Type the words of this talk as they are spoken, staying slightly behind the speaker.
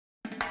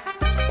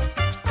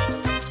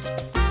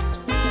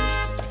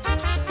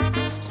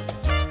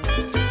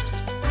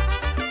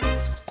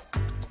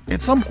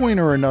At some point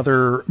or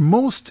another,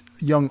 most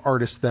young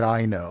artists that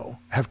I know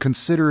have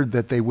considered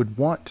that they would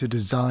want to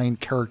design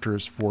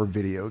characters for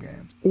video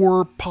games,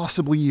 or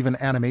possibly even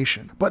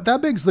animation. But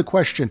that begs the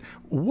question,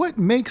 what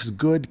makes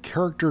good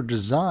character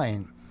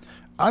design?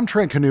 I'm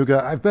Trent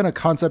Kanuga. I've been a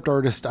concept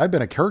artist. I've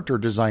been a character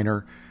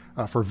designer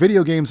for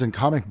video games and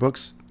comic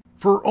books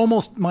for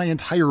almost my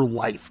entire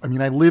life. I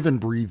mean, I live and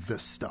breathe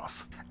this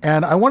stuff.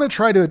 And I want to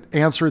try to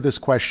answer this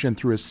question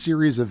through a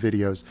series of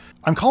videos.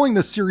 I'm calling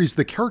this series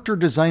the Character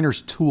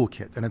Designers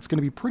Toolkit, and it's going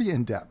to be pretty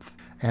in-depth.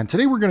 And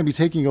today we're going to be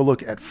taking a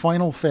look at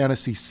Final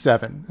Fantasy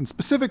VII. And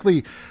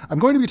specifically, I'm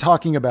going to be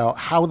talking about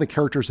how the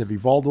characters have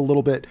evolved a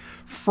little bit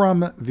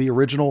from the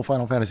original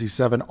Final Fantasy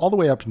VII all the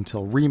way up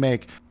until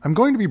Remake. I'm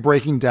going to be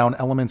breaking down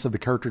elements of the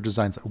character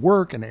designs that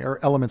work and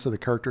elements of the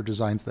character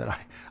designs that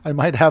I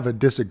might have a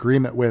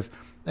disagreement with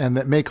and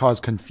that may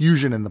cause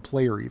confusion in the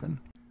player even.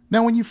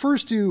 Now, when you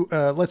first do,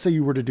 let's say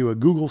you were to do a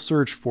Google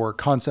search for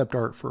concept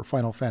art for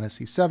Final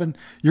Fantasy VII,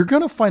 you're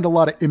going to find a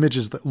lot of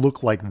images that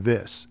look like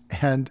this.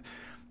 And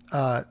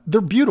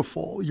they're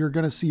beautiful. You're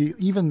going to see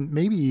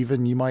maybe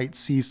even you might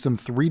see some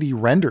 3D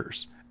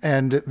renders.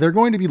 And they're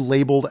going to be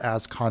labeled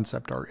as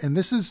concept art. And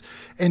this is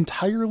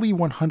entirely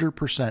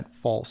 100%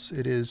 false.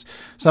 It is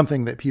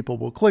something that people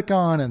will click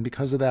on. And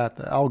because of that,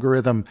 the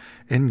algorithm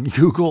in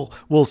Google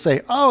will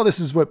say, oh, this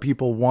is what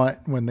people want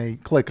when they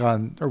click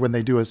on or when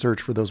they do a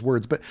search for those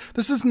words. But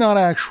this is not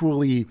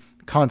actually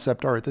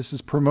concept art. This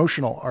is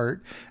promotional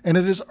art. And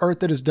it is art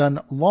that is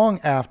done long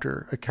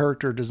after a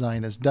character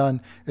design is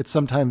done. It's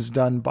sometimes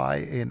done by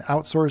an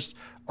outsourced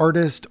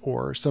artist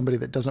or somebody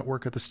that doesn't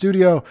work at the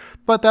studio,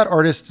 but that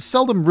artist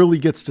seldom really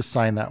gets to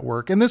sign that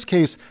work. In this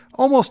case,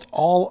 almost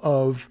all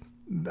of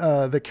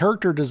the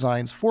character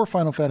designs for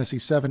Final Fantasy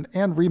VII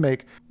and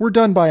Remake were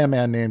done by a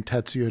man named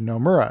Tetsuya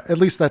Nomura. At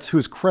least that's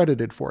who's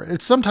credited for it.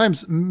 It's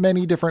sometimes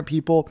many different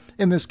people.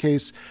 In this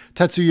case,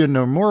 Tetsuya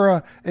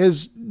Nomura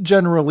is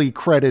generally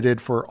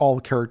credited for all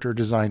character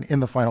design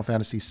in the Final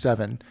Fantasy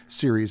VII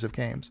series of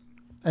games.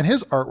 And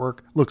his artwork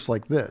looks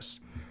like this.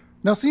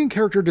 Now, seeing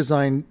character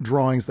design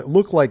drawings that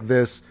look like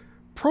this,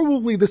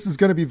 probably this is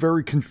going to be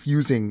very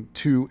confusing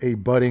to a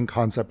budding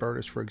concept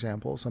artist, for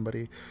example.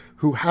 Somebody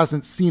who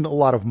hasn't seen a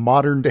lot of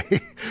modern day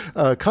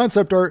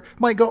concept art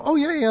might go, oh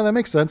yeah, that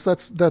makes sense.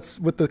 That's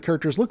what the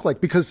characters look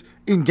like, because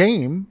in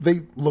game,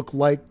 they look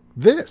like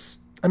this.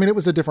 I mean, it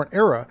was a different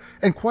era.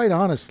 And quite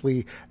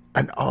honestly,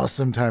 an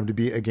awesome time to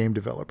be a game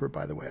developer,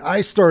 by the way.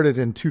 I started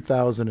in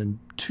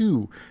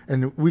 2002,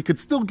 and we could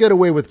still get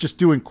away with just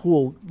doing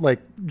cool,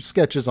 like,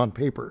 sketches on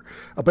paper.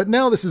 But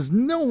now this is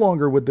no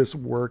longer would this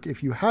work.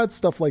 If you had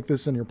stuff like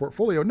this in your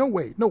portfolio, no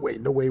way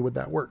would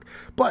that work.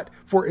 But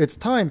for its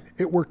time,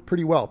 it worked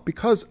pretty well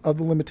because of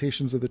the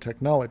limitations of the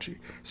technology.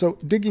 So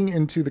digging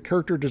into the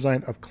character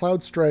design of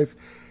Cloud Strife,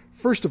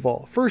 first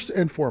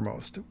and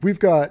foremost, we've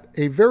got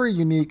a very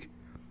unique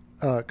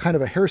kind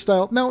of a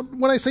hairstyle. Now,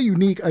 when I say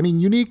unique, I mean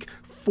unique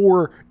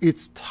for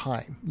its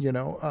time. You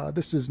know,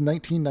 this is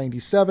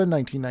 1997,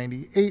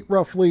 1998,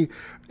 roughly.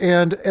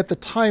 And at the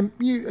time,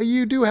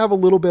 you do have a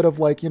little bit of,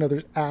 like, you know,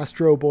 there's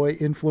Astro Boy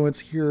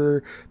influence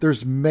here.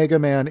 There's Mega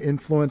Man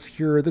influence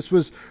here. This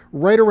was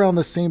right around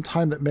the same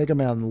time that Mega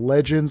Man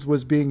Legends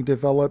was being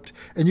developed.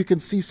 And you can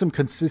see some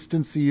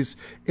consistencies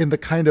in the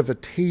kind of a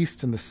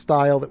taste and the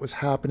style that was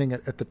happening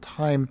at the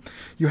time.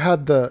 You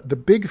had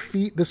the big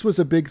feet. This was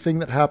a big thing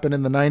that happened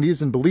in the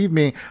 90s. And believe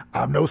me,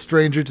 I'm no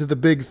stranger to the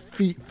big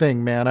feet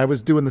thing, man. I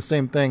was doing the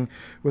same thing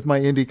with my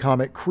indie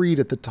comic Creed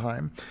at the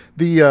time.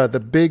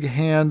 The big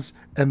hands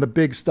and the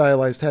big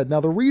stylized head. Now,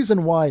 the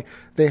reason why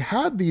they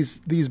had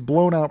these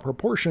blown out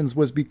proportions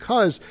was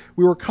because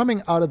we were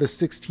coming out of the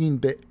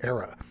 16-bit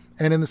era.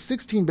 And in the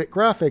 16-bit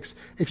graphics,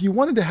 if you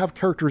wanted to have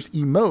characters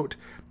emote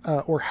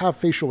or have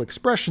facial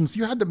expressions,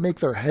 you had to make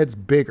their heads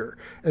bigger.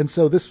 And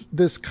so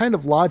this kind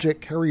of logic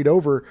carried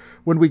over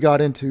when we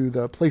got into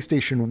the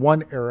PlayStation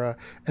 1 era,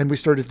 and we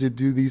started to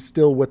do these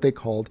still what they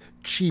called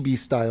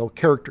chibi-style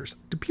characters.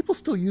 Do people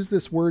still use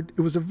this word?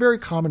 It was a very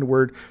common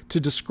word to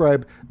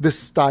describe this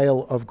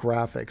style of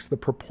graphics, the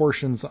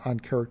proportions on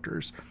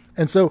characters.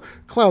 And so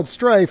Cloud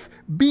Strife,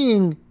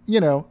 being,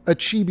 you know, a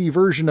chibi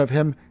version of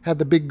him, had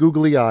the big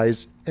googly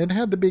eyes and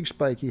had the big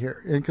spiky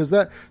hair. And because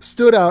that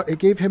stood out, it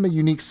gave him a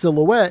unique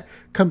silhouette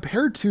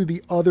compared to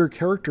the other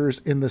characters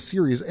in the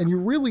series. And you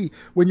really,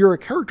 when you're a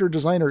character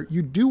designer,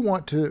 you do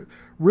want to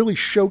really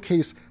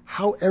showcase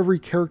how every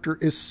character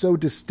is so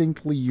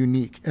distinctly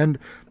unique. And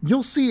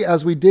you'll see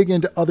as we dig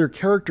into other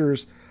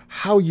characters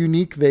how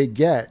unique they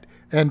get.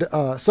 And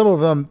some of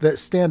them that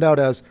stand out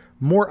as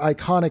more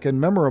iconic and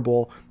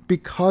memorable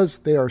because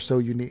they are so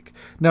unique.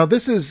 Now,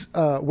 this is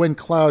when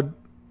Cloud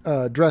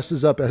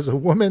dresses up as a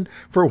woman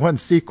for one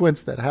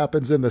sequence that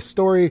happens in the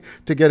story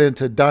to get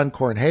into Don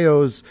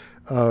Cornejo's,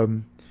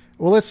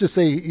 well, let's just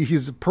say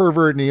he's a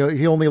pervert and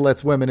he only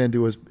lets women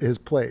into his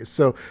place.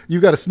 So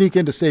you've got to sneak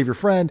in to save your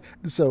friend.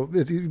 So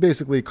it's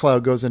basically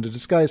Cloud goes into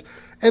disguise.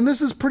 And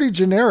this is pretty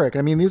generic.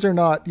 I mean, these are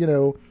not, you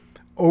know,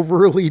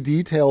 overly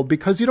detailed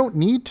because you don't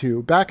need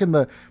to. Back in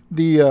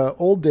the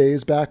old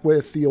days, back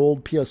with the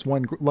old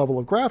PS1 level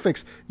of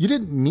graphics, you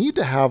didn't need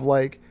to have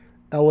like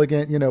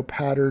elegant,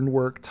 pattern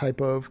work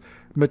type of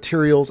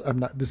materials. I'm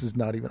not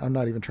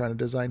even trying to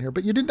design here,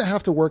 but you didn't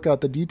have to work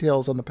out the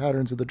details on the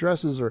patterns of the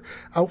dresses or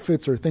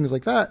outfits or things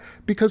like that,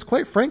 because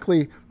quite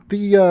frankly,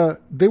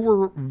 they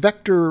were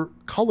vector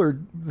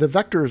colored. The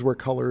vectors were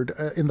colored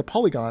in the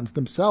polygons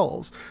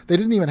themselves. They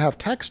didn't even have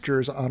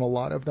textures on a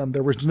lot of them.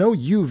 There was no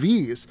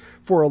UVs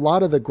for a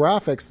lot of the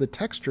graphics, the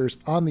textures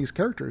on these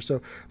characters.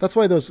 So that's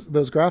why those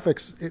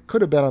graphics, it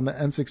could have been on the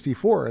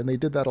N64, and they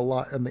did that a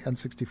lot in the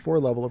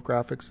N64 level of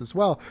graphics as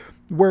well,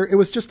 where it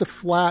was just a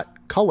flat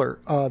color.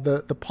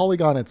 The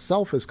polygon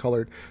itself is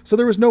colored. So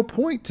there was no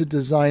point to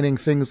designing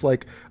things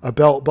like a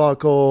belt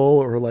buckle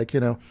or like,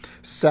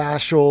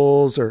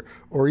 sashels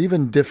or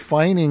even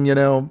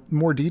defining,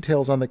 more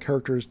details on the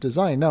character's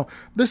design. Now,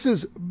 this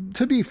is,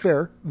 to be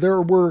fair,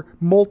 there were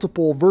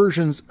multiple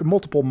versions,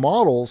 multiple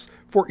models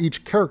for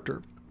each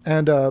character.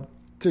 And to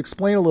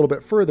explain a little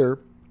bit further,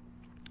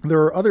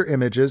 there are other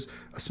images,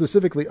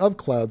 specifically of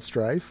Cloud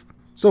Strife.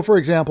 So, for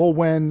example,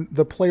 when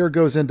the player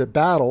goes into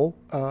battle,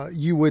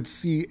 you would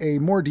see a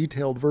more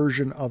detailed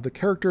version of the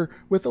character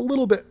with a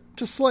little bit,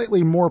 just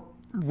slightly more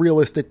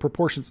realistic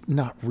proportions.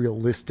 Not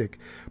realistic,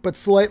 but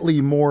slightly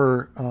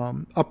more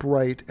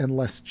upright and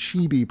less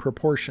chibi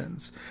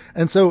proportions.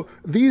 And so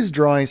these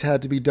drawings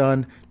had to be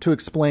done to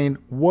explain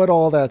what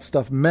all that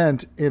stuff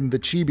meant in the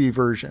chibi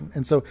version.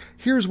 And so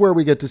here's where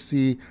we get to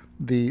see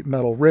the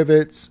metal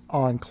rivets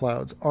on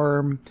Cloud's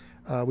arm.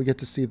 We get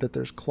to see that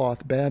there's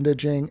cloth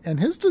bandaging, and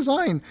his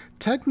design,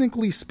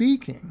 technically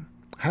speaking,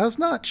 has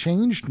not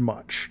changed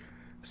much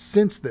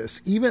since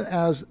this, even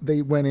as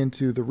they went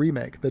into the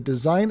remake. The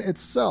design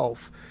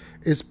itself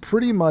is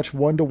pretty much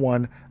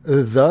one-to-one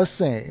the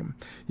same.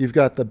 You've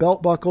got the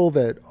belt buckle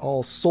that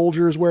all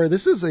soldiers wear.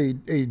 This is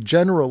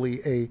generally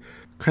a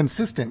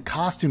consistent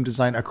costume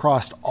design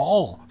across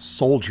all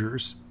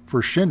soldiers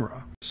for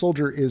Shinra.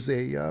 Soldier is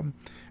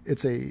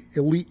it's a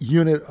elite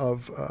unit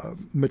of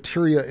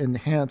materia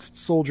enhanced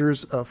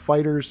soldiers,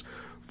 fighters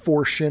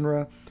for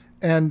Shinra.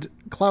 And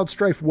Cloud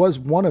Strife was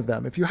one of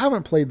them. If you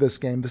haven't played this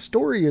game, the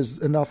story is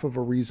enough of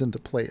a reason to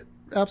play it.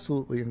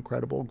 Absolutely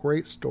incredible.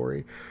 Great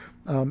story.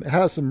 It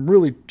has some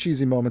really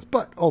cheesy moments,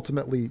 but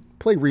ultimately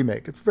play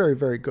remake. It's very,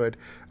 very good.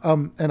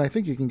 And I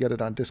think you can get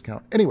it on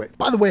discount. Anyway,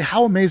 by the way,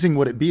 how amazing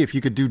would it be if you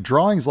could do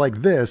drawings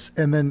like this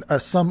and then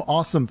some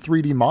awesome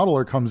 3D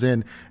modeler comes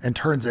in and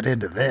turns it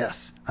into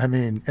this? I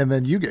mean, and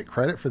then you get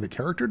credit for the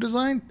character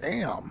design?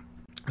 Damn.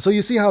 So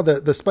you see how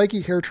the spiky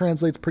hair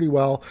translates pretty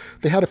well.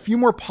 They had a few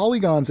more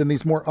polygons in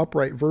these more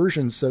upright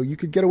versions, so you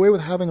could get away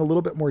with having a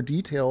little bit more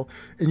detail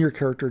in your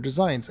character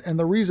designs. And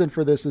the reason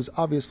for this is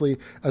obviously,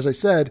 as I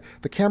said,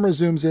 the camera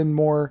zooms in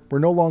more. We're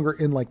no longer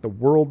in like the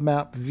world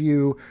map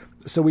view.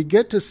 So we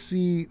get to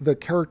see the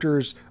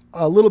characters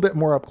a little bit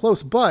more up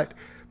close. But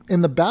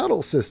in the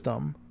battle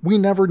system, we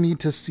never need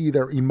to see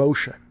their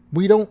emotion.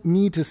 We don't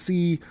need to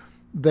see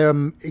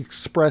them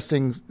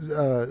expressing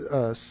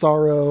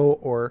sorrow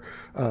or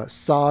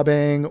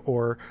sobbing,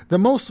 or the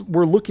most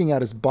we're looking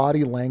at is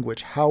body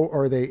language. How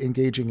are they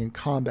engaging in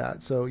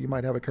combat? So you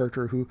might have a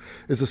character who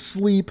is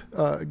asleep,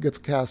 gets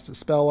cast a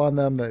spell on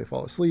them, they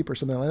fall asleep or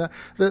something like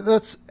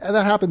that.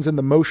 That happens in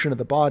the motion of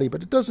the body,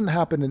 but it doesn't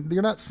happen.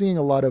 You're not seeing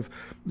a lot of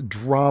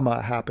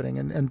drama happening,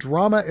 and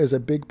drama is a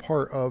big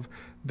part of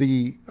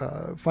the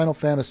Final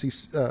Fantasy,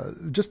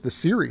 just the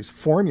series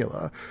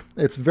formula.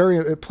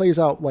 It plays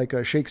out like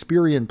a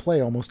Shakespearean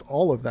play, almost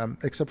all of them,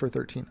 except for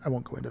 13. I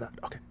won't go into that.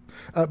 Okay.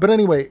 But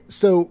anyway,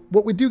 so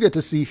what we do get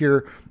to see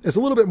here is a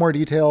little bit more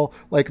detail,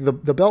 like the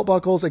belt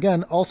buckles,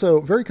 again,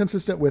 also very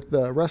consistent with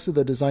the rest of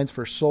the designs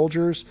for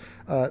soldiers.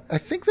 I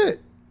think that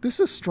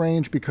this is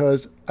strange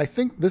because I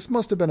think this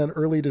must have been an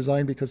early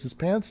design, because his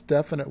pants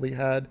definitely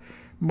had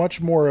much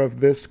more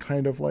of this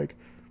kind of like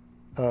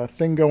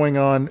thing going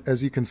on,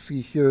 as you can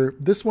see here.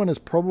 This one is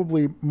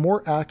probably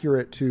more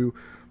accurate to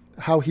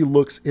how he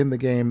looks in the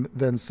game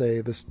than, say,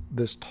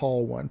 this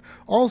tall one.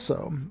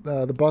 Also,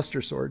 the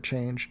Buster Sword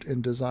changed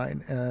in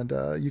design, and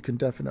you can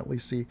definitely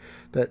see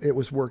that it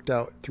was worked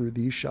out through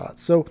these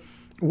shots. So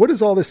what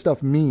does all this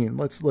stuff mean?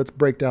 Let's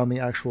break down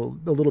a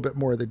little bit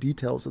more of the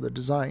details of the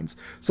designs.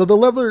 So the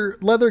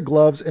leather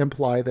gloves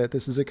imply that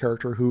this is a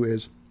character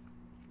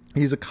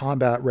he's a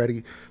combat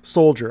ready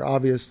soldier.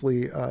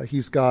 Obviously,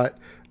 he's got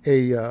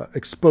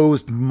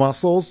exposed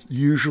muscles.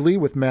 Usually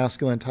with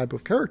masculine type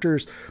of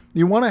characters,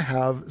 you want to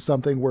have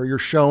something where you're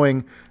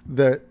showing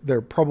that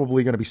they're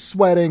probably going to be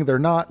sweating. They're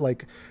not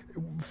like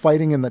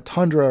fighting in the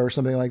tundra or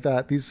something like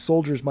that. These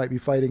soldiers might be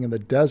fighting in the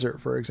desert,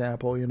 for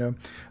example.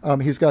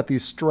 He's got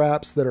these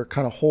straps that are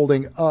kind of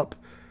holding up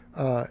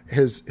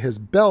his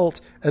belt,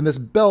 and this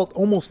belt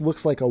almost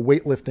looks like a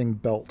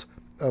weightlifting belt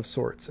of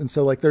sorts. And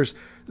so like there's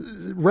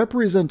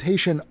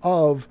representation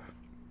of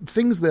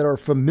things that are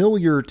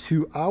familiar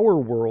to our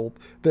world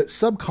that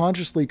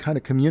subconsciously kind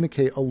of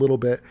communicate a little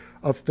bit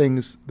of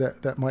things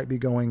that might be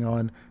going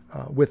on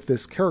with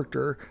this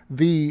character.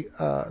 The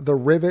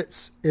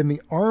rivets in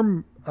the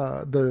arm,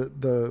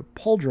 the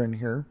pauldron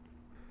here.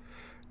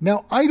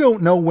 Now, I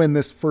don't know when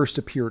this first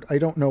appeared. I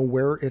don't know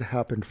where it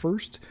happened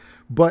first.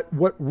 But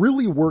what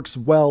really works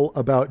well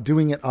about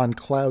doing it on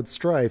Cloud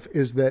Strife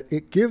is that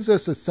it gives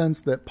us a sense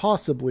that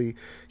possibly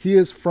he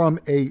is from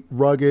a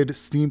rugged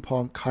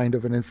steampunk kind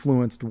of an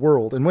influenced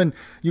world. And when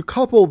you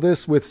couple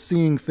this with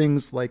seeing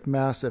things like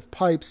massive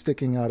pipes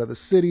sticking out of the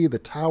city, the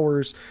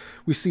towers,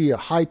 we see a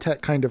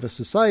high-tech kind of a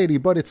society,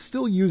 but it's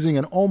still using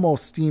an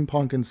almost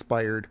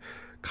steampunk-inspired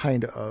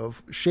kind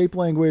of shape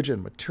language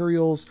and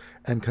materials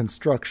and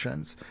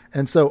constructions.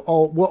 And so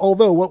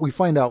although what we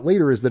find out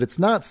later is that it's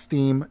not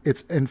steam,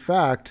 it's in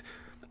fact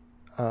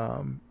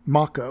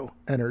Mako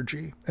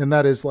energy. And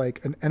that is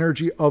like an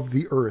energy of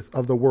the earth,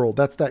 of the world.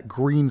 That's that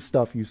green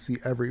stuff you see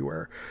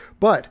everywhere.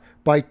 But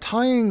by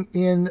tying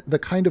in the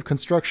kind of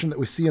construction that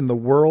we see in the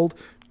world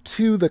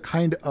to the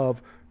kind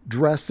of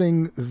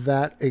dressing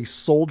that a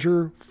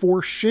soldier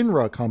for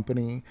Shinra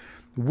Company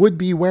would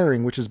be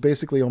wearing, which is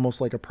basically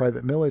almost like a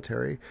private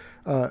military,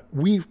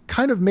 we've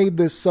kind of made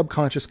this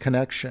subconscious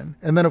connection.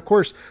 And then, of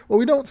course, what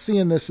we don't see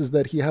in this is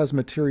that he has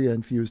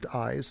materia-infused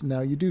eyes.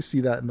 Now, you do see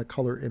that in the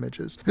color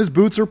images. His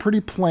boots are pretty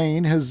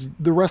plain.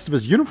 The rest of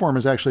his uniform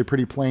is actually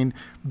pretty plain,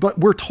 but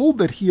we're told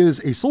that he is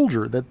a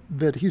soldier,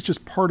 that he's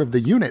just part of the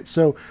unit.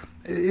 So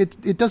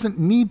it doesn't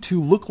need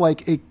to look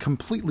like a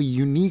completely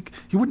unique,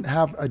 he wouldn't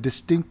have a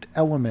distinct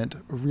element,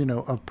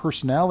 of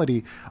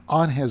personality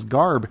on his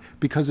garb,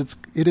 because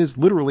it is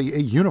literally a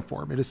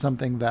uniform. It is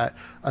something that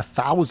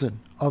 1,000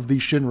 of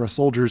these Shinra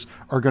soldiers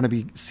are going to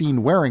be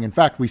seen wearing. In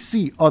fact, we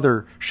see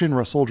other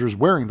Shinra soldiers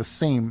wearing the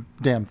same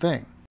damn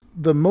thing.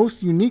 The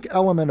most unique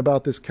element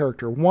about this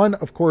character, one,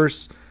 of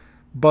course,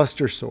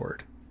 Buster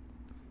Sword.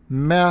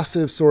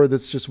 Massive sword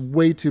that's just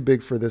way too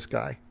big for this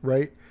guy,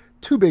 right?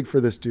 Too big for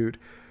this dude.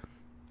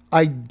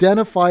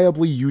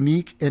 Identifiably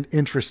unique and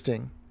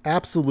interesting.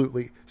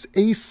 Absolutely. It's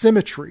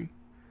asymmetry.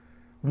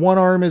 One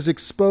arm is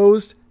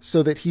exposed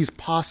so that he's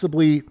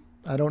possibly,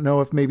 I don't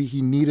know if maybe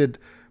he needed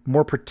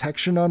more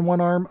protection on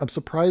one arm. I'm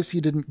surprised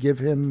he didn't give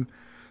him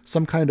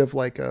some kind of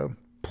like a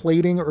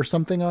plating or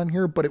something on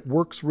here, but it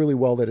works really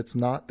well that it's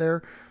not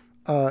there.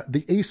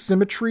 The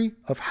asymmetry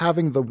of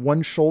having the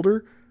one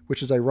shoulder,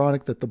 which is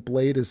ironic that the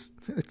blade it's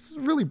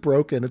really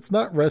broken. It's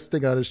not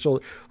resting on his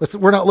shoulder.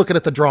 We're not looking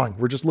at the drawing.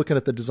 We're just looking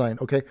at the design.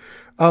 Okay.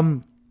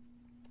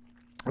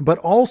 But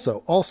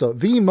also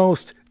the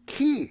most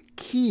key,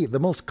 the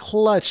most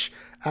clutch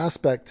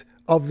aspect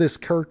of this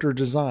character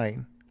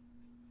design,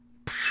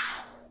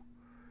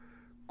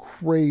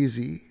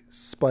 crazy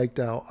spiked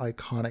out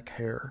iconic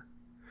hair.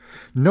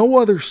 No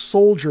other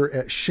soldier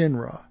at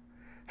Shinra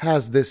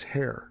has this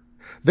hair.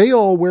 They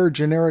all wear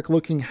generic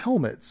looking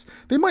helmets.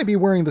 They might be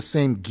wearing the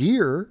same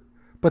gear,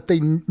 but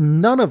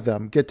none of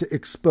them get to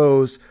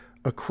expose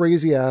a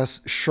crazy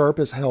ass, sharp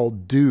as hell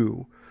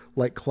dew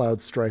like Cloud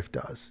Strife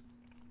does.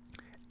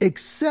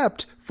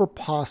 Except for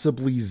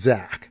possibly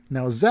Zack.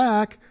 Now,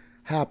 Zack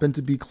happened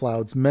to be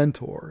Cloud's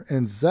mentor,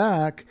 and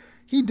Zack,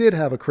 he did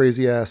have a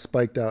crazy ass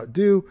spiked out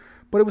dew,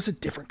 but it was a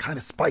different kind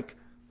of spike.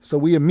 So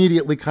we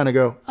immediately kind of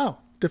go, oh,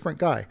 different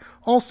guy.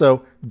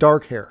 Also,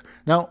 dark hair.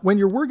 Now, when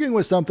you're working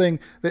with something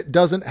that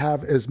doesn't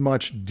have as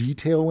much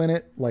detail in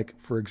it, like,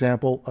 for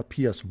example, a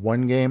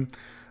PS1 game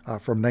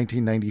from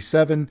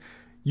 1997,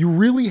 you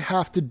really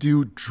have to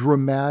do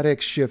dramatic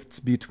shifts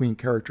between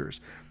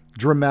characters.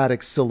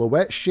 Dramatic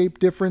silhouette shape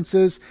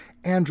differences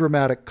and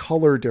dramatic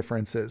color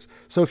differences.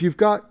 So if you've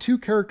got two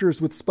characters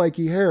with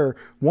spiky hair,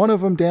 one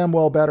of them damn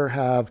well better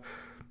have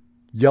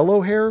yellow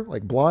hair,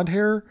 like blonde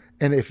hair.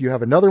 And if you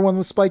have another one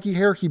with spiky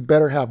hair, he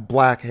better have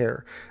black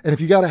hair. And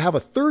if you got to have a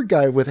third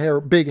guy with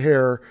big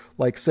hair,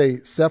 like say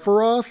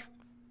Sephiroth,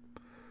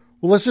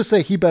 well, let's just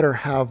say he better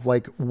have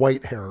like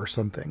white hair or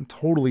something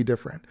totally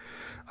different.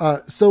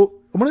 So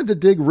I wanted to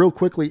dig real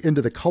quickly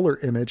into the color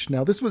image.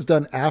 Now, this was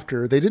done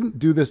after. They didn't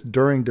do this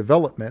during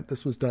development.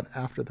 This was done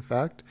after the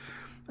fact.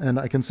 And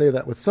I can say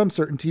that with some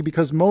certainty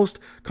because most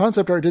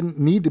concept art didn't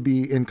need to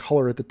be in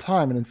color at the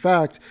time. And in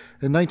fact,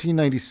 in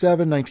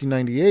 1997,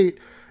 1998,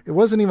 it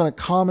wasn't even a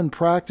common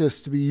practice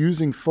to be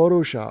using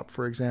Photoshop,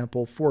 for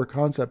example, for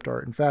concept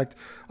art. In fact,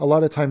 a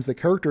lot of times the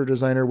character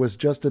designer was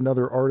just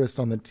another artist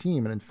on the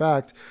team. And in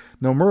fact,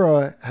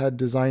 Nomura had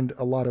designed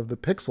a lot of the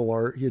pixel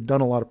art. He had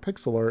done a lot of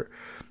pixel art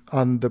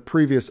on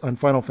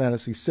Final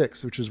Fantasy VI,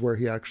 which is where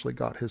he actually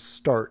got his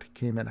start. He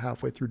came in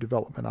halfway through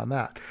development on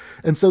that.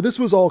 And so this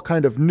was all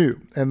kind of new.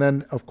 And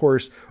then, of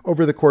course,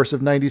 over the course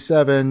of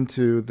 97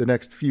 to the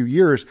next few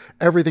years,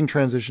 everything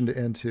transitioned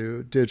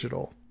into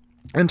digital.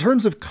 In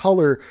terms of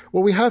color,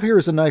 what we have here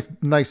is a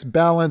nice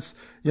balance.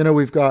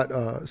 We've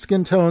got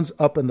skin tones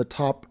up in the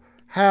top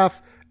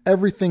half.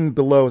 Everything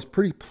below is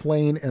pretty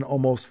plain and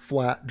almost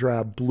flat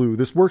drab blue.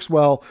 This works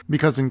well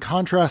because in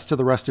contrast to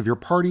the rest of your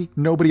party,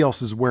 nobody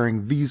else is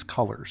wearing these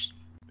colors.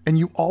 And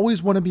you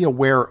always want to be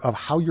aware of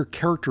how your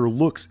character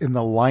looks in the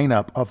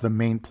lineup of the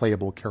main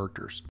playable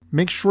characters.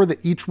 Make sure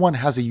that each one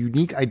has a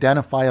unique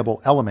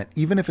identifiable element.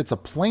 Even if it's a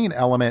plain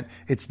element,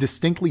 it's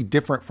distinctly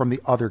different from the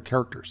other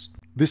characters.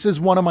 This is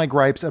one of my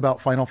gripes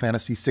about Final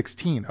Fantasy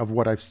XVI, of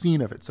what I've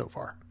seen of it so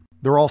far.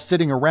 They're all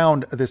sitting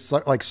around this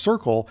like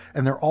circle,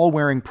 and they're all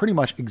wearing pretty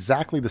much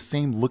exactly the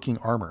same looking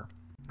armor.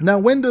 Now,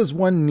 when does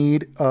one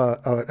need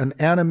an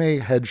anime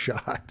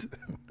headshot?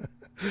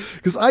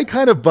 Because I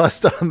kind of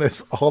bust on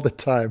this all the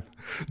time.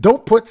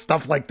 Don't put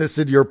stuff like this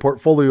in your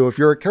portfolio if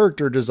you're a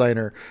character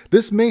designer.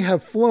 This may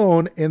have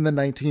flown in the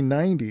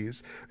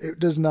 1990s. It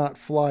does not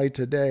fly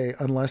today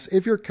unless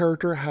if your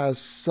character has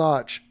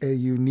such a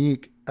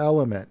unique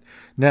element.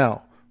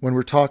 Now, when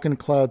we're talking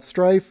Cloud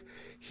Strife,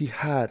 he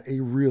had a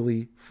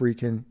really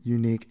freaking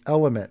unique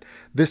element.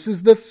 This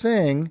is the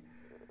thing.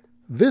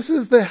 This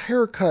is the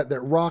haircut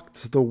that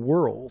rocked the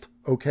world,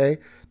 okay?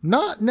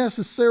 Not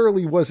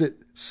necessarily was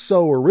it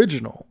so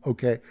original,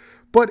 okay?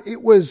 But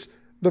it was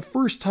the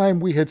first time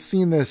we had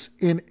seen this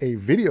in a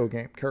video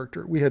game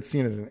character. We had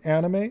seen it in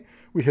anime,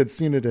 we had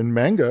seen it in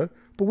manga,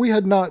 but we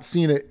had not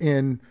seen it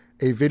in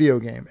a video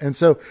game. And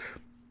so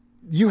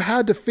you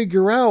had to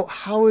figure out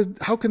how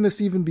can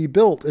this even be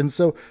built? And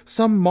so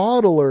some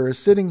modeler is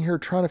sitting here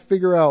trying to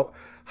figure out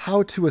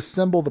how to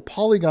assemble the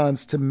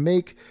polygons to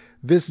make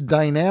this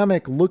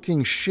dynamic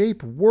looking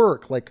shape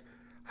work. Like,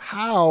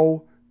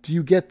 how do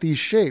you get these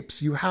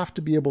shapes? You have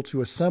to be able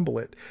to assemble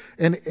it.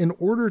 And in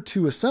order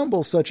to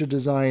assemble such a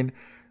design,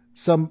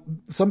 some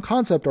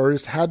concept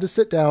artists had to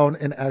sit down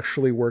and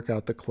actually work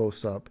out the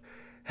close-up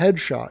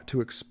headshot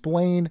to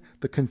explain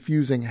the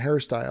confusing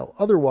hairstyle.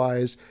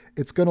 Otherwise,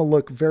 it's going to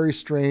look very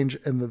strange,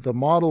 and the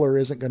modeler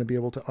isn't going to be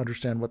able to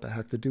understand what the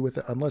heck to do with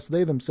it unless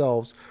they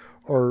themselves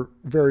are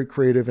very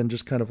creative and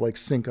just kind of like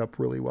sync up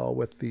really well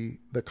with the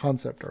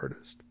concept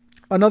artist.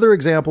 Another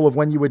example of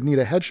when you would need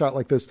a headshot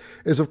like this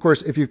is, of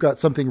course, if you've got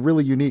something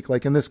really unique,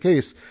 like in this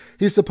case,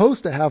 he's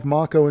supposed to have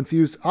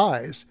Mako-infused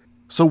eyes.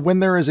 So when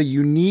there is a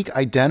unique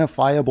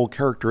identifiable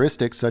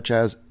characteristic, such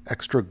as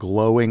extra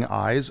glowing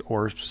eyes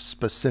or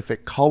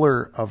specific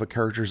color of a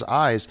character's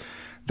eyes,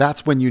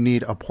 that's when you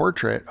need a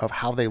portrait of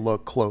how they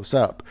look close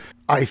up.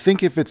 I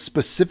think if it's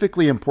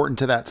specifically important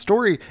to that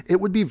story, it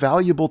would be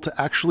valuable to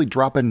actually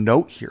drop a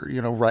note here,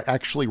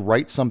 actually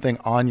write something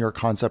on your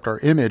concept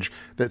art image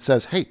that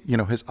says, hey,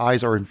 his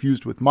eyes are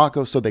infused with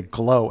Mako, so they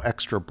glow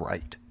extra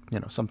bright,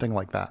 something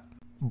like that.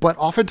 But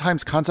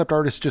oftentimes concept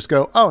artists just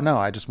go, oh no,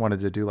 I just wanted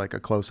to do like a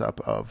close-up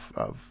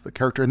of the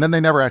character. And then they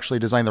never actually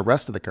design the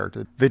rest of the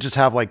character. They just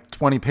have like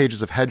 20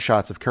 pages of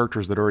headshots of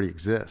characters that already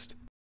exist.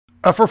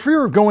 For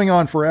fear of going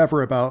on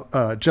forever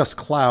about just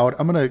Cloud,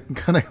 I'm going to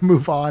kind of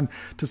move on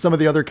to some of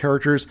the other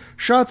characters.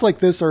 Shots like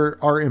this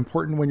are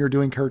important when you're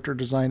doing character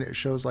design. It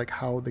shows like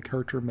how the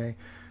character may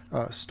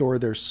store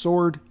their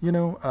sword.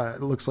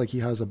 It looks like he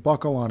has a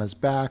buckle on his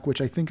back,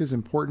 which I think is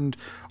important.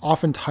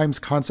 Oftentimes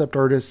concept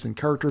artists and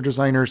character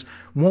designers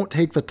won't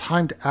take the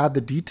time to add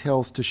the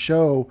details to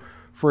show,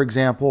 for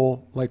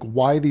example, like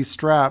why these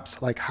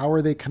straps, like how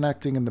are they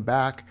connecting in the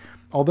back?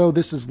 Although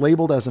this is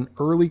labeled as an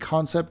early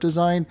concept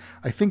design,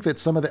 I think that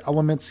some of the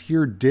elements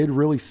here did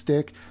really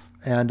stick.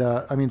 And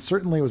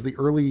certainly it was the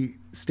early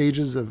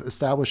stages of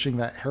establishing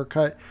that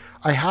haircut.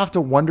 I have to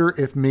wonder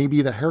if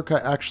maybe the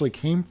haircut actually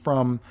came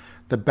from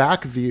the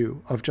back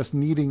view of just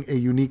needing a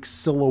unique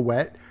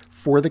silhouette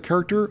for the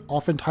character.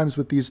 Oftentimes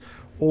with these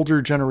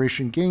older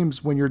generation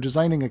games, when you're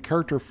designing a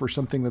character for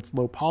something that's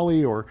low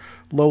poly or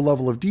low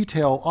level of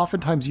detail,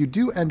 oftentimes you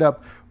do end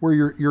up where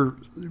you're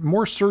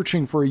more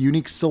searching for a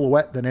unique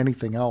silhouette than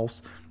anything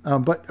else.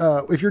 But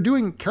if you're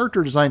doing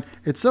character design,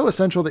 it's so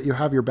essential that you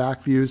have your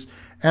back views.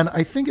 And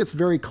I think it's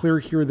very clear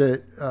here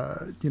that,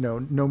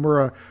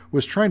 Nomura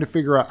was trying to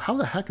figure out how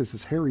the heck is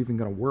his hair even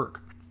going to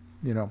work,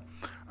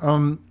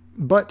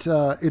 But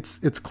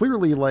it's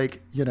clearly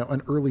like,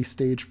 an early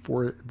stage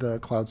for the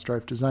Cloud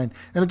Strife design.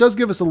 And it does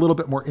give us a little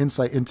bit more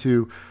insight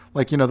into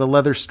like, the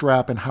leather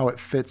strap and how it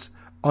fits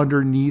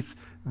underneath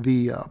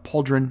the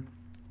pauldron,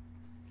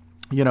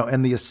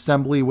 and the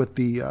assembly with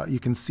the, you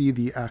can see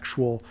the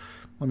actual,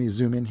 let me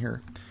zoom in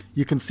here.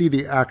 You can see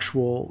the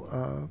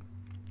actual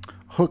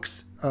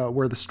hooks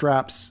where the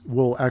straps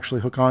will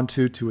actually hook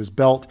onto his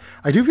belt.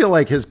 I do feel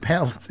like his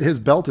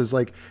belt is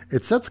like,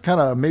 it sets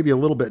kind of maybe a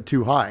little bit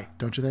too high,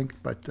 don't you think?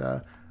 But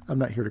I'm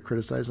not here to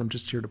criticize. I'm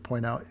just here to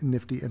point out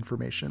nifty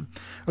information.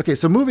 Okay,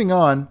 so moving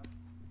on,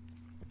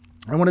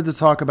 I wanted to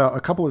talk about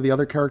a couple of the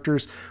other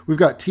characters. We've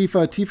got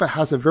Tifa. Tifa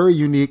has a very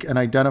unique and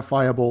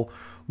identifiable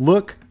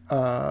look.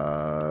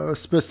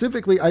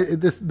 Specifically,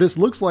 this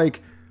looks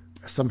like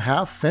some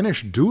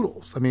half-finished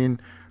doodles. I mean,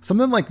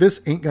 something like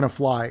this ain't going to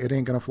fly. It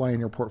ain't going to fly in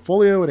your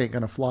portfolio. It ain't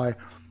going to fly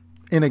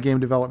in a game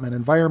development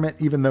environment,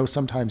 even though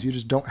sometimes you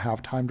just don't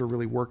have time to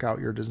really work out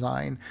your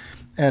design.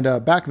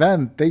 And back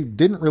then, they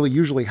didn't really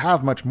usually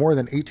have much more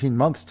than 18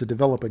 months to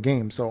develop a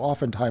game. So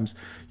oftentimes,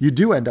 you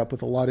do end up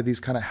with a lot of these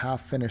kind of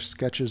half-finished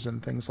sketches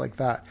and things like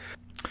that.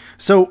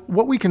 So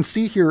what we can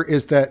see here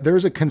is that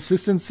there's a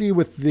consistency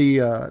with the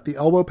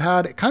elbow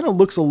pad. It kind of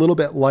looks a little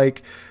bit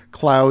like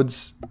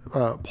Cloud's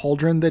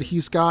pauldron that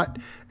he's got.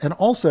 And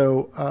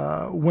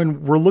also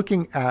when we're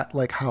looking at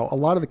like how a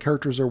lot of the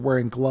characters are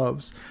wearing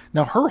gloves.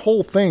 Now her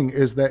whole thing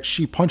is that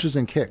she punches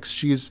and kicks.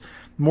 She's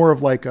more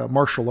of like a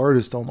martial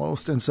artist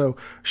almost. And so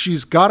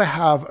she's got to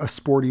have a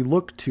sporty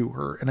look to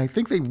her. And I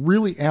think they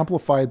really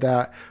amplified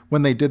that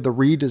when they did the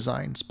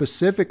redesign.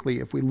 Specifically,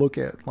 if we look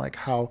at like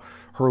how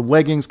her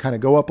leggings kind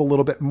of go up a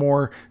little bit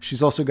more.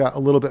 She's also got a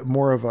little bit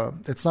more of a,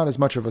 it's not as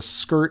much of a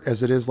skirt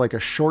as it is like a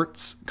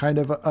shorts kind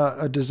of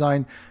a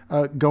design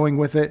going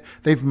with it.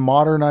 They've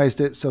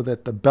modernized it so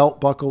that the belt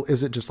buckle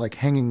isn't just like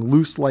hanging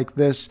loose like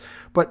this,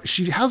 but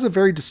she has a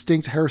very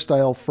distinct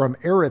hairstyle from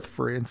Aerith,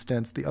 for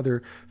instance, the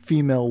other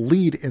female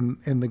lead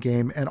in the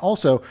game. And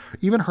also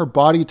even her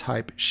body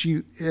type,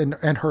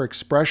 and her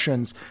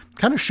expressions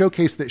kind of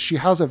showcase that she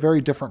has a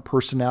very different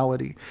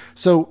personality.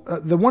 So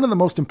one of the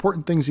most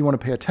important things you want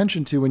to pay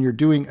attention to when you're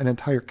doing an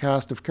entire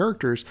cast of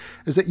characters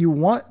is that you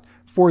want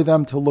for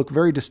them to look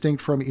very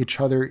distinct from each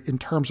other in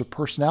terms of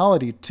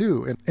personality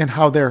too, and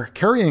how they're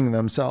carrying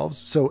themselves.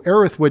 So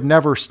Aerith would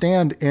never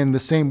stand in the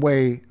same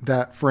way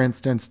that, for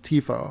instance,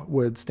 Tifa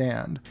would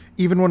stand.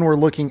 Even when we're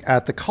looking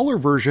at the color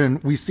version,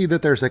 we see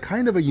that there's a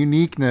kind of a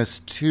uniqueness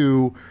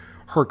to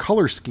her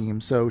color scheme.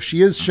 So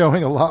she is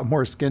showing a lot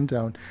more skin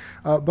tone,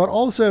 but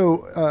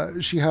also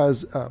she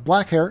has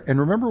black hair. And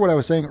remember what I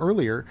was saying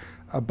earlier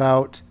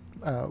about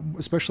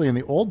especially in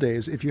the old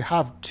days, if you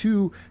have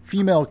two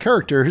female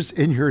characters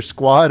in your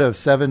squad of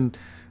 7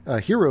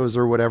 heroes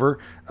or whatever,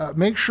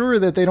 make sure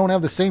that they don't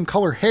have the same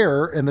color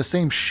hair and the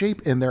same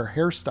shape in their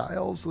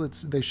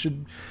hairstyles. They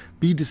should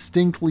be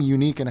distinctly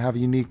unique and have a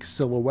unique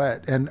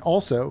silhouette and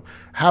also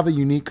have a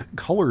unique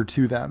color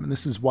to them. And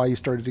this is why you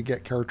started to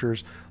get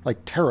characters like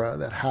Terra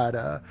that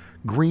had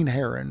green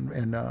hair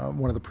in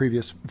one of the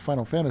previous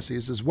Final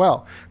Fantasies as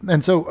well.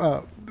 And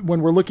so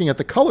when we're looking at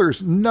the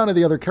colors, none of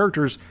the other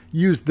characters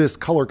use this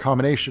color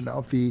combination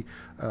of the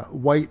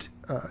white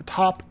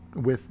top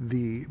with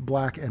the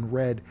black and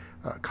red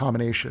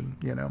combination,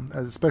 you know,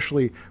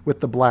 especially with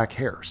the black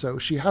hair. So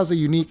she has a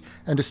unique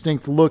and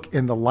distinct look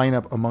in the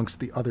lineup amongst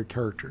the other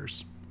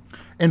characters.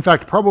 In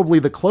fact, probably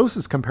the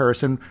closest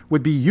comparison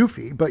would be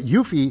Yuffie, but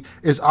Yuffie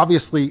is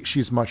obviously,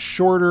 she's much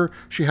shorter.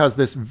 She has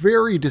this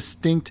very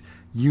distinct,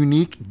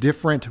 unique,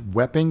 different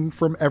weapon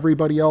from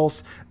everybody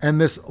else,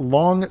 and this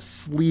long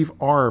sleeve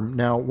arm.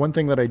 Now, one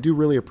thing that I do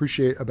really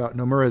appreciate about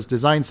Nomura's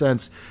design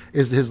sense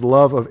is his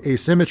love of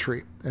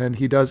asymmetry, and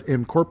he does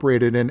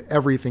incorporate it in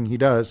everything he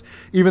does,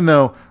 even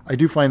though I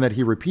do find that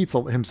he repeats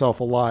himself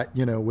a lot,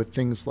 you know, with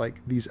things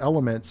like these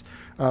elements.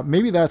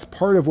 Maybe that's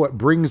part of what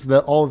brings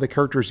all of the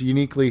characters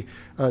uniquely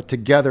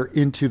together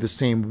into the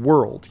same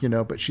world, you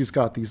know, but she's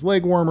got these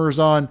leg warmers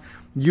on.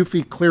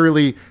 Yuffie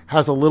clearly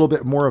has a little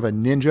bit more of a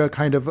ninja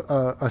kind of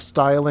a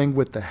styling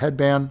with the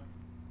headband.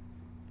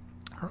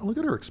 Look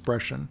at her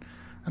expression.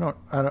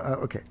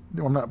 Okay,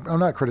 I'm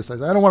not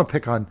criticizing. I don't want to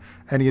pick on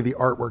any of the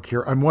artwork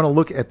here. I want to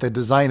look at the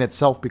design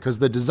itself, because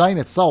the design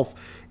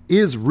itself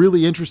is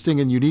really interesting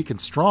and unique and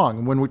strong.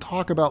 And when we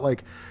talk about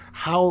like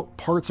how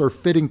parts are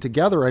fitting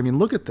together, I mean,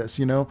 look at this,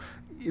 you know,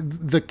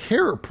 the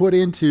care put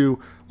into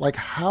like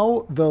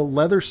how the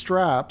leather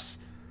straps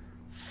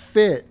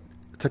fit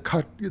to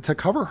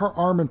cover her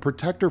arm and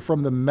protect her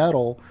from the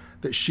metal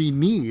that she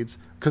needs,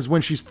 because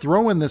when she's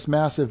throwing this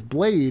massive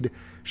blade,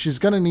 she's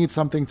going to need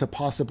something to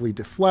possibly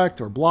deflect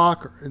or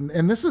block.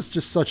 And this is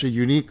just such a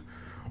unique,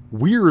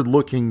 weird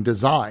looking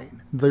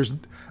design.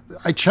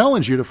 I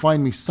challenge you to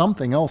find me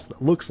something else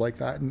that looks like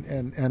that.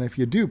 And if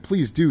you do,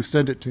 please do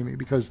send it to me,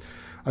 because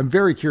I'm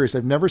very curious.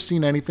 I've never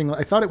seen anything.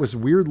 I thought it was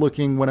weird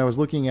looking when I was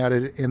looking at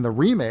it in the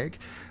remake.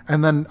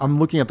 And then I'm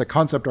looking at the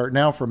concept art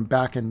now from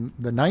back in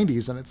the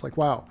 90s. And it's like,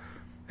 wow.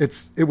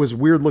 It was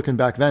weird looking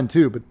back then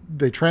too, but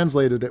they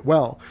translated it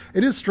well.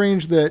 It is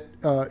strange that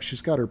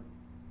she's got her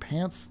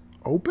pants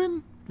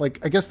open. Like,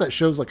 I guess that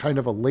shows like kind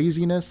of a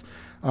laziness.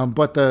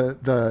 But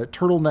the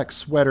turtleneck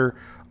sweater,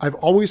 I've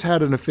always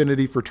had an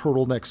affinity for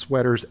turtleneck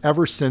sweaters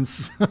ever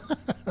since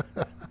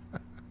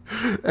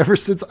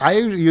I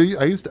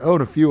used to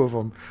own a few of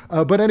them.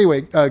 But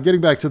anyway, getting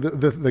back to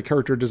the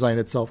character design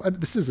itself,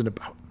 this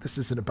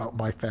isn't about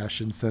my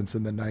fashion sense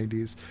in the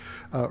 90s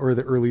or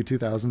the early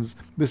 2000s.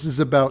 This is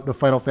about the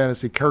Final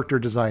Fantasy character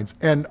designs.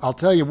 And I'll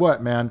tell you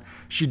what, man,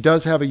 she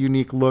does have a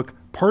unique look.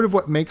 Part of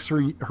what makes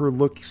her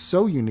look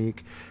so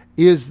unique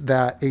is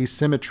that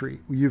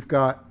asymmetry. You've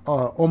got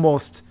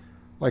almost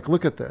like,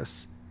 look at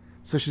this.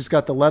 So she's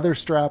got the leather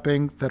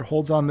strapping that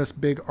holds on this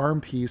big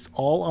arm piece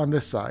all on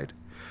this side.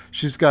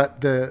 She's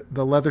got the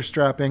leather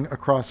strapping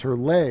across her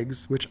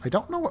legs, which I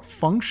don't know what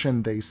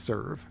function they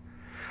serve.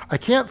 I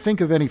can't think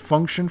of any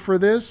function for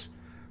this,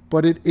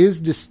 but it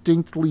is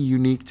distinctly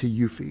unique to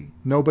Yuffie.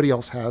 Nobody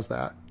else has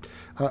that.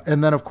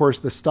 And then, of course,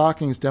 the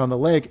stockings down the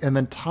leg, and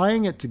then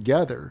tying it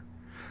together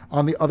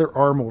on the other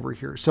arm over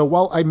here. So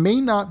while I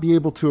may not be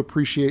able to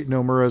appreciate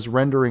Nomura's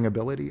rendering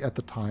ability at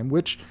the time,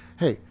 which,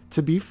 hey,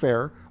 to be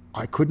fair,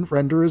 I couldn't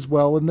render as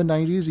well in the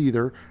 90s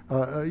either,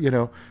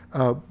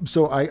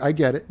 so I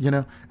get it,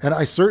 and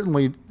I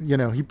certainly,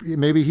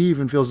 maybe he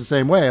even feels the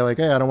same way, like,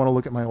 hey, I don't want to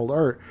look at my old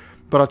art.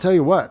 But I'll tell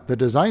you what, the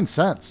design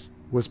sense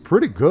was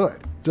pretty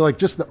good. Like,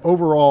 just the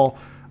overall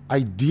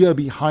idea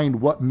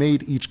behind what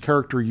made each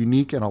character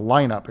unique in a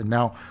lineup. And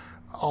now,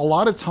 a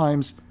lot of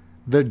times,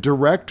 the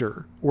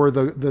director or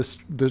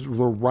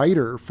the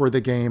writer for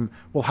the game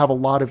will have a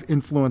lot of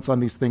influence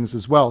on these things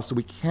as well. So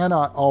we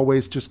cannot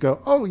always just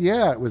go, oh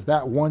yeah, it was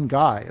that one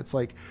guy. It's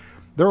like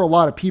there are a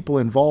lot of people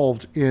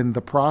involved in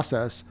the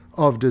process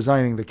of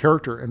designing the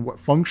character and what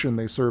function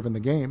they serve in the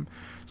game.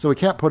 So we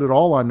can't put it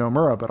all on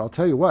Nomura, but I'll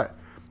tell you what,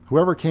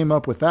 whoever came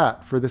up with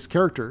that for this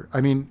character,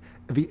 I mean,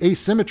 the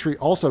asymmetry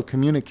also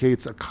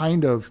communicates a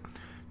kind of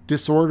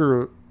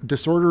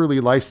disorderly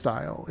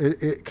lifestyle.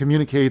 It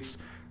communicates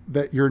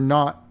that you're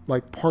not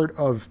like part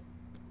of,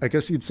 I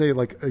guess you'd say,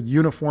 like a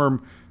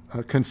uniform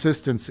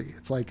consistency.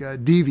 It's like a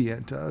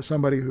deviant,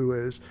 somebody who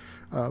is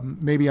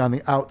maybe on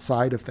the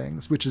outside of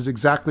things, which is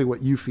exactly what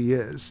Yuffie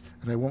is.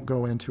 And I won't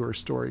go into her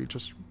story,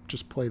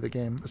 just play the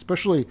game,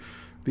 especially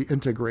the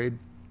Integrade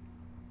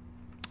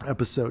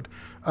episode.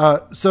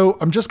 So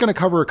I'm just going to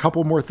cover a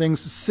couple more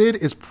things. Sid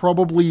is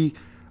probably,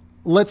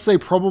 let's say,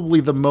 probably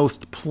the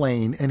most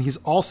plain. And he's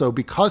also,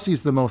 because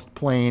he's the most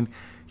plain,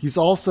 he's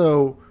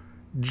also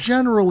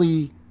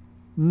generally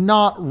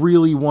not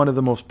really one of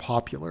the most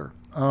popular.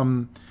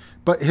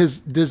 But his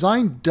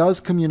design does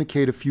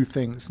communicate a few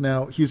things.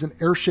 Now, he's an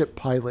airship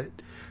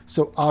pilot,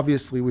 so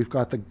obviously we've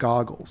got the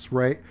goggles,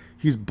 right?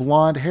 He's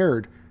blonde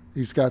haired.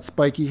 He's got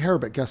spiky hair,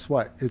 but guess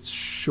what? It's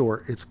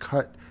short. It's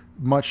cut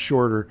much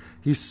shorter.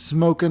 He's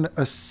smoking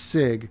a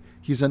cig.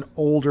 He's an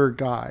older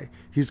guy.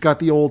 He's got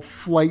the old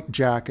flight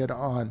jacket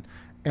on.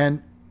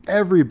 And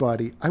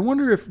everybody, I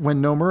wonder if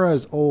when Nomura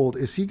is old,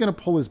 is he going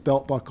to pull his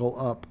belt buckle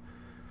up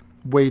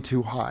way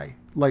too high,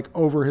 like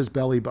over his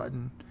belly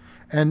button?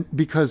 And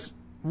because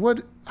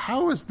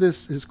how is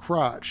this his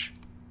crotch?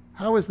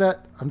 How is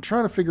that? I'm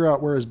trying to figure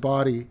out where his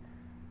body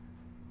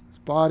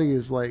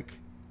is, like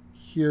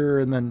here,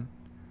 and then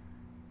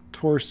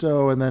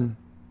torso, and then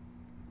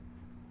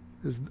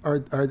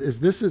is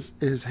this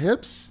his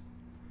hips?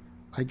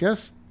 I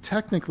guess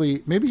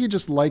technically, maybe he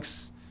just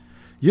likes,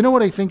 you know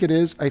what I think it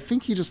is? I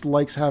think he just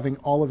likes having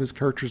all of his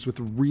characters with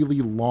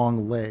really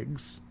long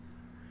legs.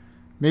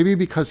 Maybe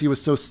because he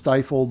was so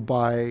stifled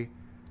by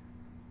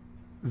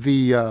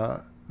the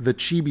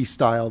chibi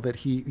style that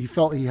he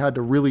felt he had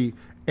to really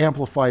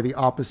amplify the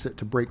opposite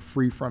to break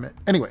free from it.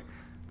 Anyway,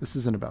 this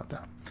isn't about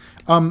that.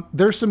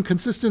 There's some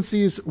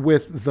consistencies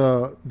with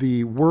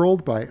the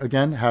world by,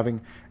 again,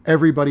 having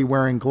everybody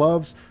wearing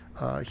gloves.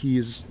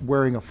 He's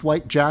wearing a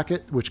flight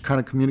jacket, which kind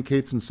of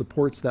communicates and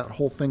supports that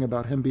whole thing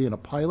about him being a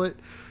pilot.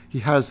 He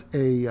has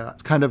a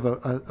kind of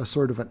a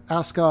sort of an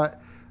ascot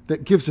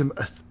that gives him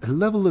a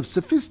level of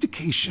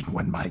sophistication,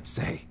 one might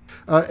say.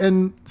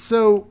 And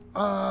so,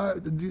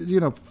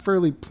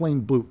 fairly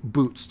plain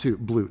boots too.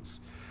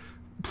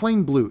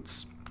 Plain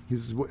blutes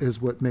is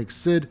what makes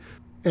Sid.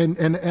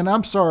 And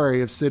I'm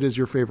sorry if Sid is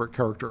your favorite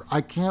character.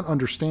 I can't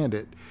understand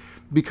it,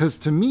 because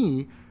to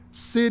me,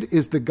 Sid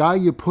is the guy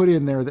you put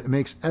in there that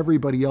makes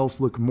everybody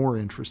else look more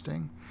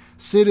interesting.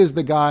 Sid is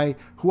the guy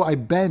who I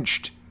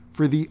benched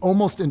for the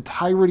almost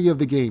entirety of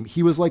the game.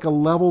 He was like a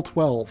level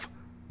 12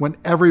 when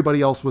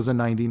everybody else was a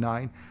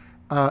 99,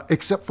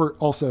 except for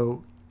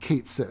also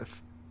Kate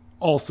Sith.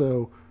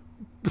 Also,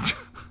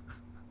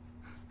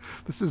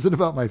 this isn't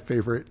about my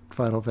favorite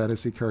Final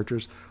Fantasy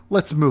characters.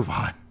 Let's move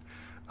on.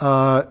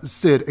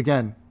 Sid,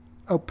 again,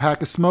 a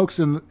pack of smokes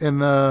in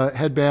the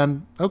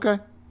headband. Okay.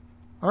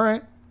 All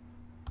right.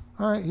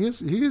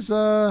 He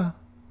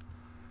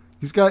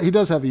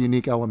does have a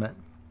unique element.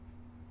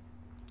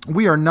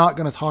 We are not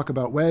going to talk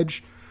about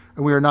Wedge,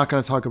 and we are not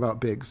going to talk about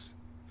Biggs.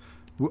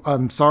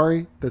 I'm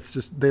sorry.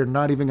 They're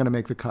not even going to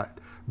make the cut.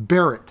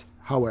 Barrett,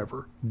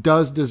 however,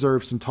 does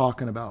deserve some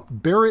talking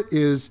about. Barrett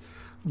is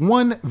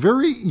one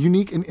very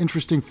unique and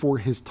interesting for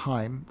his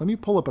time. Let me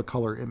pull up a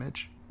color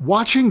image.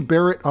 Watching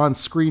Barrett on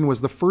screen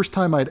was the first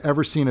time I'd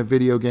ever seen a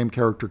video game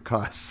character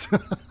cuss.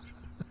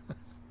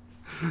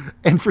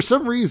 And for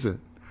some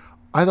reason,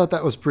 I thought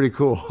that was pretty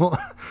cool.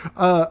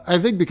 I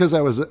think because I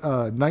was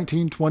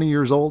 19, 20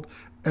 years old,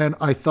 and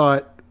I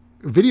thought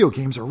video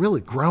games are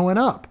really growing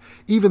up.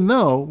 Even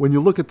though, when you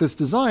look at this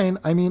design,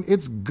 I mean,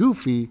 it's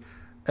goofy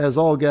as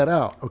all get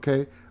out,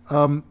 okay?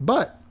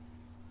 But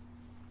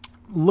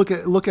look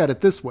at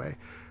it this way.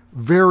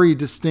 Very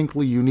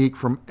distinctly unique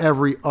from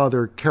every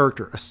other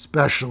character,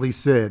 especially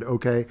Sid,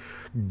 okay?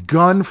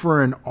 Gun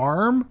for an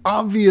arm?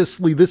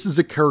 Obviously, this is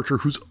a character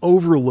who's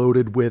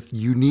overloaded with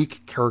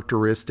unique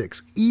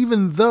characteristics,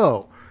 even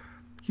though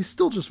he's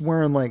still just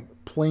wearing like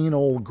plain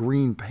old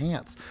green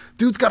pants.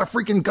 Dude's got a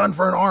freaking gun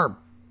for an arm.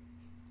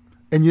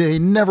 And they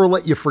never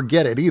let you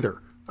forget it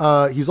either.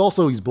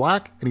 He's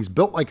black and he's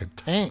built like a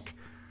tank.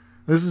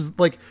 This is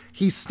like,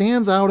 he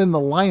stands out in the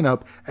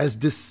lineup as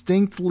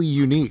distinctly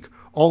unique.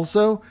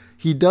 Also,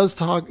 he does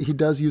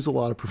use a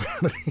lot of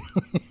profanity.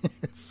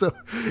 So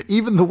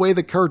even the way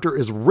the character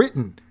is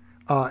written,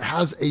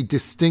 has a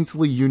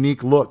distinctly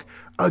unique look.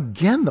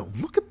 Again, though,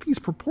 look at these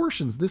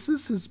proportions.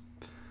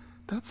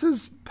 That's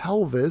his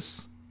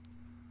pelvis.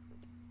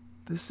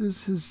 This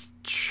is his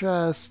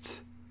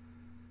chest.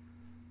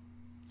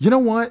 You know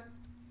what?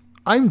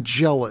 I'm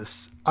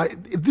jealous.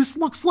 This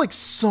looks like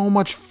so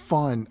much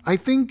fun. I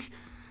think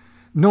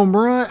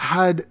Nomura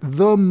had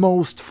the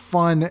most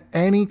fun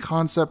any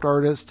concept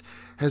artist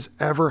has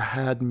ever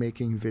had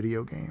making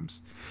video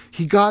games.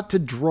 He got to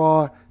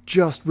draw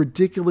just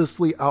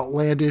ridiculously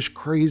outlandish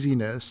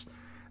craziness,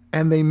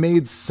 and they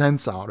made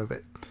sense out of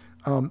it.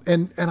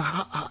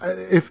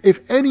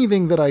 If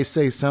anything that I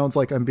say sounds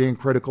like I'm being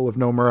critical of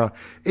Nomura,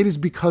 it is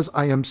because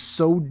I am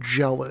so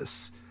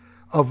jealous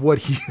of what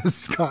he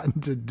has gotten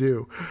to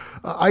do.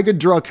 I could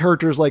draw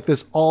characters like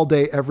this all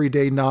day, every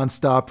day,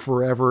 nonstop,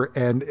 forever.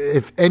 And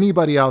if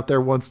anybody out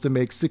there wants to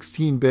make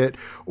 16-bit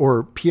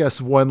or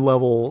PS1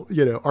 level,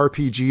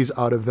 RPGs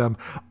out of them,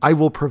 I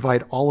will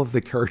provide all of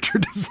the character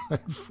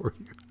designs for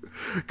you.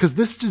 Because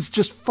this is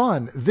just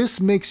fun.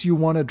 This makes you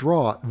want to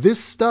draw.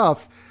 This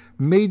stuff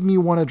made me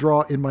want to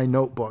draw in my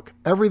notebook.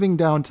 Everything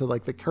down to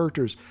like the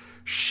characters'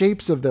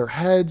 shapes of their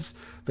heads,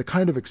 the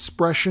kind of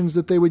expressions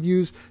that they would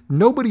use.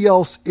 Nobody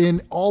else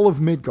in all of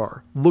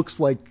Midgar looks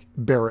like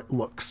Barrett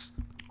looks.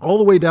 All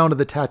the way down to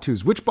the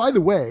tattoos, which, by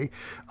the way,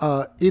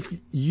 if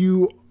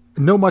you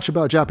know much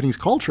about Japanese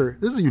culture,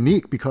 this is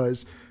unique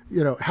because,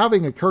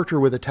 having a character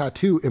with a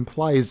tattoo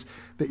implies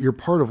that you're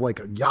part of like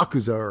a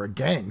Yakuza or a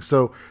gang.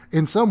 So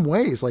in some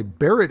ways, like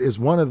Barrett is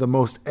one of the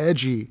most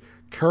edgy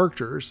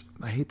characters.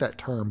 I hate that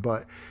term,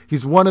 but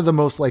he's one of the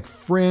most like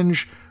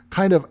fringe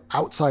kind of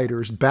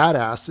outsiders,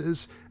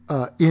 badasses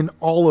in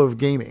all of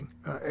gaming.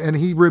 And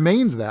he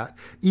remains that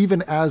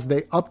even as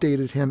they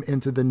updated him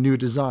into the new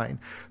design.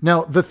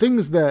 Now, the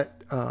things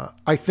that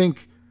I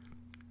think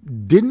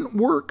didn't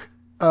work,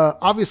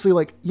 obviously,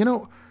 like,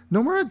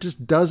 Nomura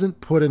just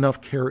doesn't put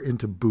enough care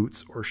into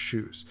boots or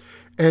shoes.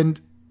 And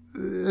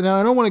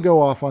I don't want to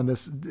go off on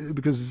this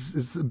because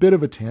it's a bit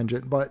of a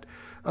tangent, but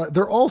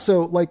they're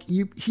also like,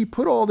 he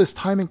put all this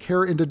time and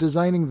care into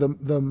designing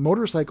the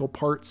motorcycle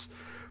parts,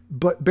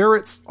 but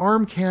Barrett's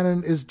arm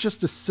cannon is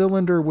just a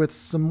cylinder with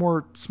some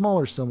more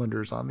smaller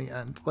cylinders on the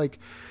end. Like,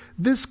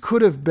 this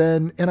could have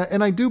been,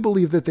 and I do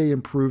believe that they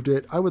improved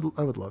it. I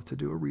would love to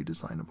do a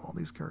redesign of all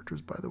these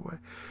characters, by the way.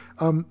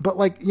 But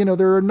like,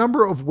 there are a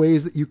number of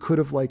ways that you could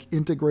have like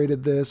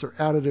integrated this or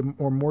added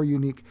a more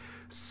unique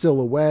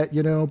silhouette,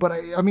 but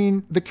I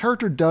mean, the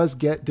character does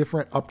get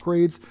different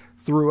upgrades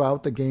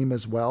throughout the game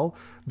as well.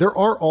 There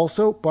are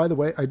also, by the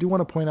way, I do want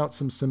to point out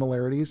some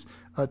similarities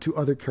to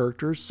other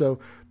characters. So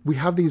we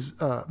have these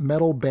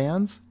metal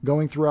bands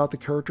going throughout the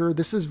character.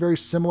 This is very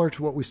similar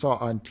to what we saw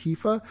on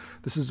Tifa.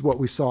 This is what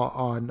we saw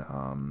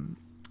on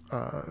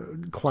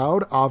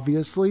Cloud,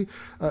 obviously.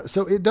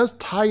 So it does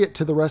tie it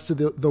to the rest of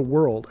the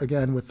world,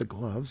 again, with the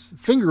gloves.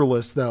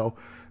 Fingerless, though,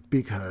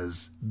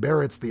 because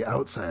Barrett's the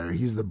outsider.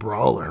 He's the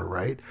brawler,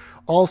 right?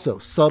 Also,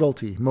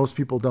 subtlety. Most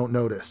people don't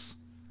notice.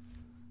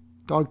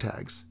 Dog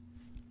tags.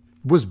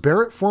 Was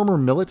Barrett former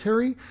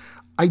military?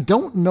 I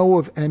don't know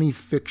of any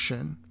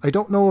fiction. I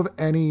don't know of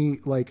any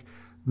like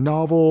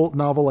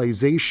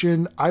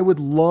novelization. I would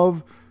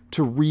love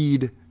to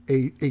read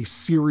a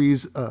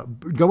series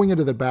going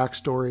into the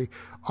backstory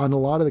on a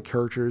lot of the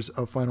characters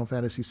of Final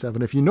Fantasy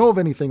VII. If you know of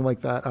anything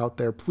like that out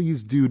there,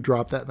 please do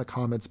drop that in the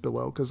comments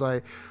below, because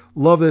I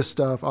love this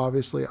stuff,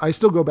 obviously. I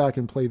still go back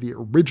and play the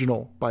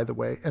original, by the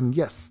way. And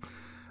yes,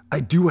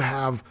 I do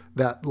have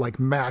that like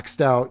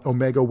maxed out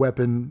Omega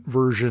weapon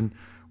version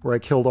where I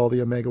killed all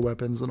the Omega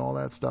weapons and all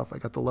that stuff. I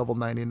got the level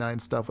 99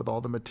 stuff with all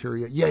the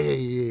materia.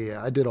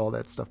 Yeah. I did all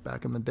that stuff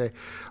back in the day.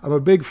 I'm a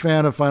big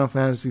fan of Final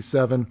Fantasy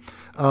VII,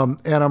 and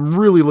I'm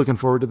really looking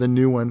forward to the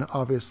new one,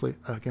 obviously.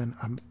 Again,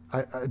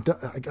 I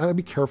gotta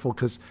be careful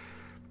because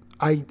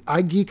I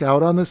geek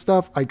out on this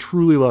stuff. I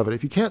truly love it.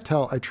 If you can't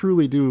tell, I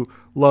truly do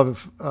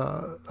love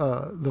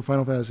the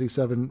Final Fantasy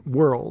VII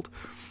world.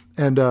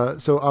 And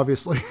so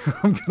obviously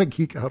I'm going to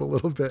geek out a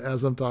little bit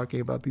as I'm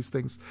talking about these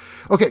things.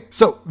 Okay,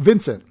 so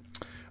Vincent.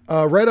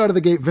 Right out of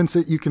the gate,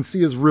 Vincent, you can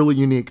see, is really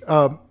unique.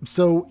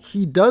 So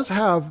he does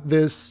have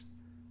this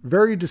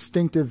very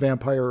distinctive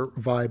vampire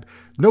vibe.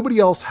 Nobody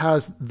else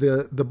has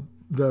the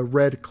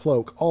red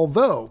cloak,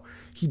 although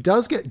he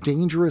does get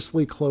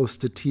dangerously close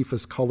to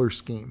Tifa's color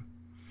scheme.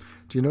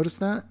 Do you notice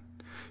that?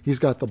 He's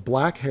got the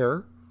black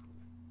hair.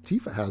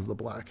 Tifa has the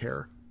black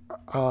hair.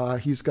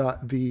 He's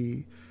got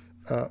the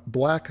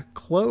black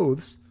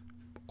clothes.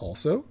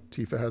 Also,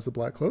 Tifa has the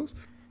black clothes.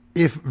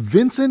 If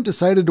Vincent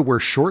decided to wear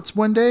shorts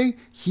one day,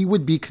 he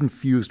would be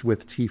confused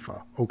with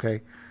Tifa,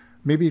 okay?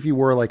 Maybe if he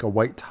wore like a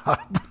white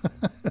top.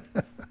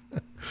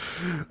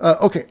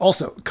 Okay,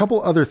 also, a couple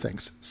other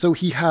things. So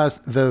he has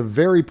the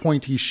very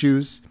pointy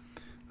shoes.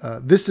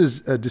 This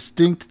is a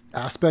distinct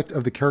aspect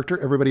of the character.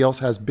 Everybody else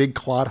has big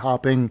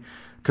clod-hopping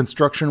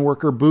construction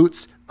worker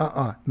boots.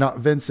 Not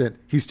Vincent.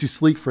 He's too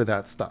sleek for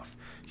that stuff.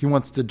 He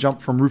wants to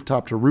jump from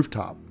rooftop to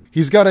rooftop.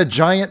 He's got a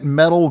giant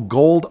metal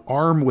gold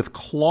arm with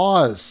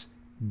claws.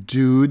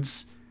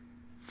 Dudes,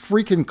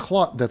 freaking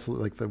claw. That's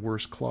like the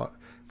worst claw.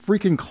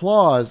 freaking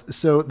claws.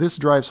 So this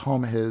drives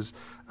home his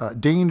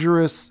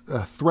dangerous,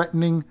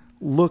 threatening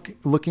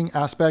looking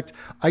aspect.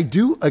 I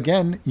do,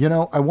 again,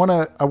 I want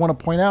to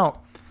point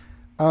out,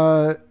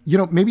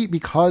 maybe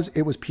because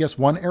it was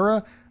PS1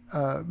 era,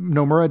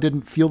 Nomura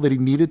didn't feel that he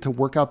needed to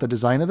work out the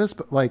design of this,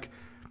 but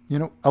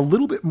a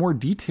little bit more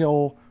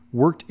detail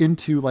worked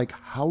into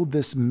how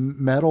this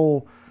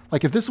metal,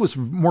 if this was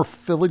more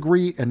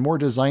filigree and more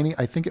designy,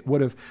 I think it would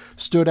have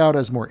stood out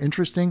as more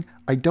interesting.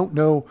 I don't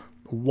know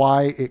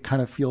why it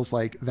kind of feels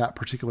like that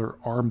particular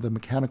arm, the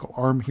mechanical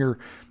arm here,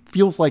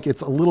 feels like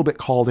it's a little bit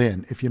called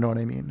in, if you know what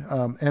I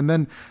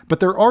mean.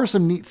 But there are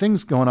some neat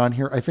things going on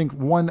here. I think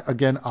one,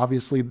 again,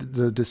 obviously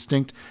the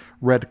distinct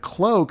red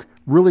cloak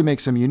really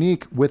makes him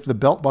unique, with the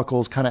belt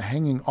buckles kind of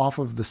hanging off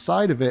of the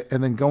side of it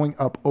and then going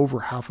up over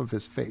half of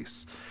his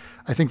face.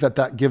 I think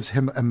that gives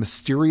him a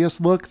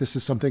mysterious look. This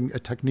is a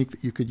technique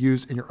that you could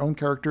use in your own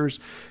characters.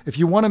 If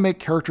you want to make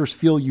characters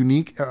feel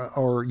unique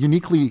or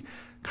uniquely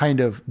kind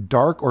of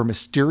dark or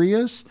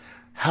mysterious,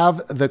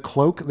 have the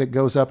cloak that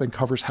goes up and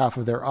covers half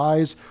of their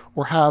eyes,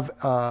 or have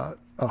a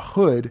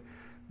hood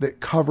that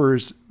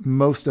covers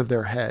most of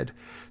their head.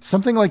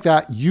 Something like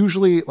that,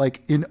 usually,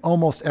 in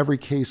almost every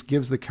case,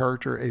 gives the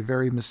character a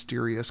very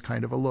mysterious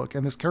kind of a look.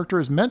 And this character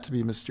is meant to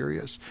be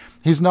mysterious.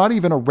 He's not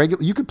even a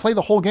regular. You could play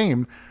the whole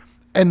game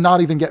and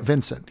not even get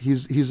Vincent.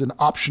 He's an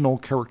optional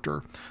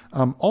character.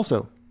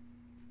 Also,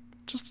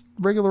 just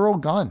regular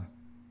old gun.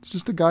 It's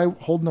just a guy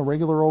holding a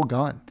regular old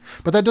gun.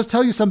 But that does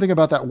tell you something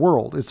about that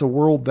world. It's a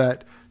world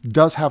that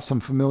does have some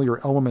familiar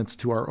elements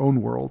to our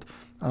own world.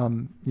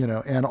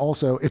 And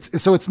also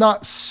it's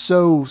not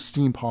so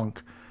steampunk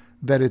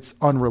that it's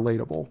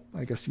unrelatable,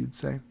 I guess you'd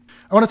say.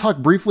 I want to talk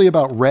briefly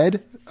about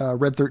Red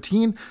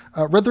 13.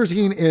 Red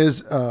 13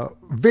 is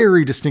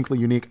very distinctly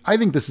unique. I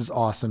think this is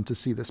awesome to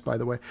see this, by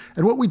the way.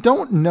 And what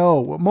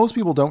most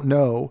people don't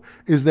know,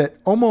 is that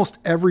almost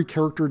every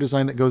character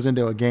design that goes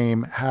into a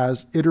game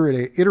has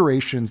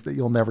iterations that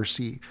you'll never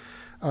see.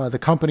 The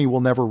company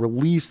will never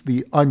release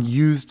the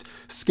unused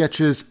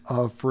sketches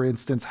of, for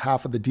instance,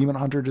 half of the Demon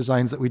Hunter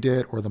designs that we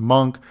did, or the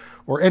Monk,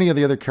 or any of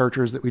the other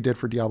characters that we did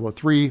for Diablo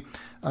 3.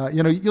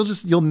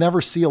 You'll never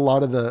see a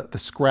lot of the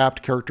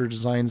scrapped character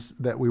designs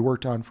that we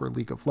worked on for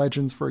League of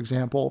Legends, for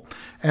example.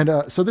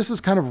 And so this is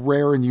kind of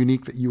rare and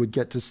unique that you would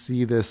get to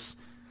see this.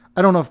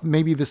 I don't know if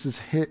maybe this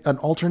is an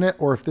alternate,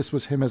 or if this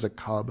was him as a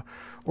cub,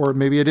 or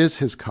maybe it is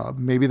his cub.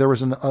 Maybe there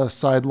was a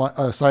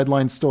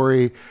sideline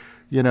story,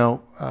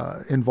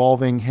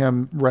 involving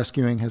him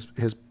rescuing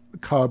his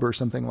cub or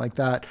something like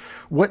that.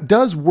 What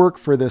does work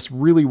for this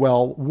really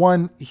well,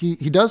 one, he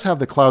does have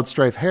the cloud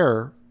strife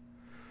hair,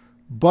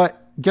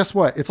 but guess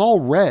what? It's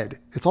all red.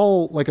 It's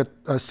all like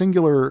a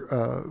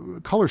singular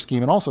color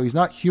scheme. And also, he's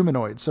not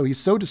humanoid. So he's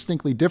so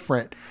distinctly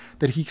different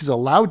that he's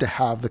allowed to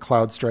have the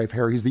cloud strife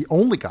hair. He's the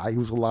only guy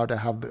who's allowed to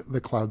have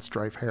the cloud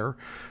strife hair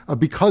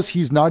because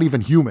he's not even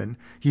human.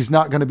 He's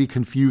not going to be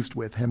confused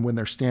with him when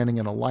they're standing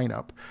in a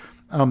lineup.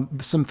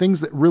 Some things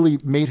that really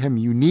made him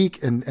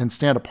unique and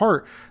stand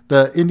apart.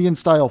 The Indian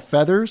style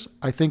feathers,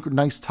 I think,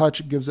 nice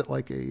touch, gives it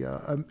like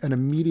an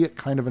immediate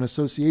kind of an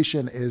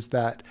association, is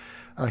that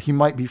he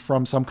might be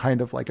from some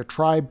kind of like a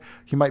tribe.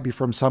 He might be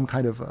from some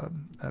kind of a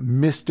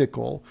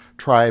mystical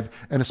tribe.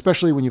 And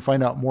especially when you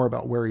find out more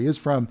about where he is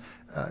from,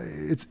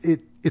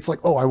 it's like,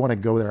 oh, I want to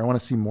go there. I want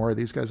to see more of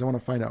these guys. I want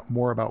to find out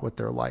more about what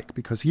they're like,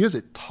 because he is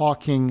a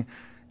talking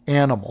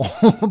animal,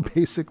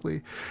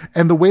 basically.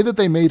 And the way that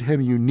they made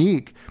him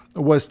unique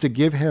was to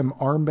give him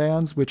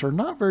armbands, which are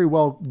not very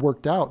well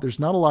worked out. There's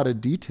not a lot of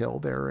detail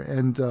there.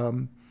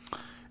 And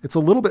it's a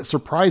little bit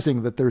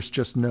surprising that there's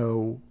just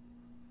no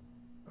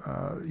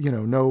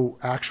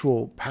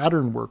actual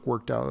pattern work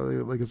worked out.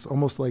 Like, it's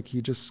almost like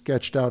he just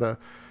sketched out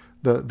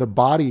the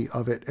body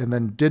of it and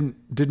then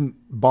didn't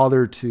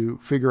bother to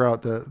figure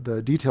out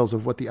the details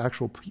of what the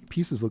actual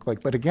pieces look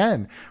like. But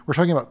again, we're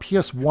talking about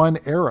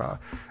PS1 era,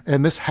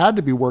 and this had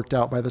to be worked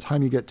out by the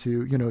time you get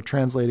to,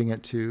 translating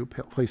it to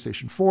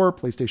PlayStation 4,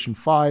 PlayStation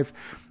 5.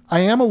 I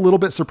am a little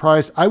bit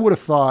surprised. I would have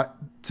thought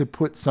to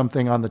put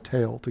something on the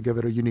tail to give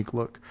it a unique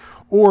look,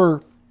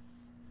 or,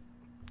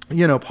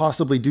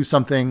 possibly do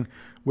something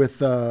with,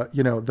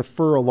 the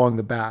fur along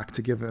the back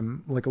to give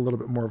him like a little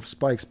bit more of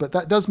spikes, but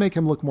that does make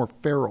him look more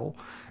feral.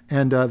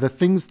 And the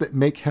things that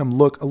make him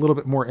look a little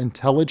bit more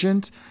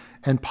intelligent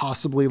and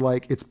possibly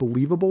like it's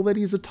believable that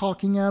he's a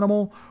talking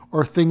animal,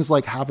 are things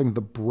like having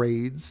the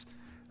braids.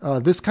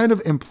 This kind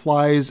of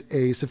implies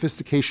a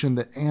sophistication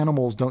that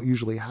animals don't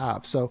usually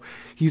have. So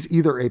he's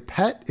either a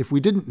pet. If we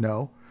didn't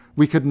know,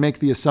 we could make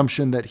the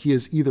assumption that he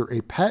is either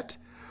a pet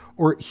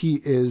or he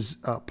is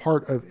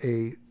part of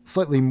a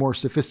slightly more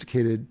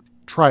sophisticated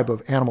tribe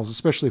of animals,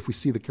 especially if we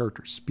see the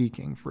character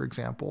speaking, for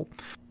example.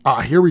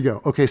 Here we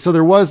go. Okay, so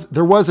there was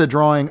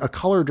a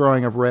color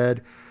drawing of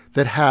Red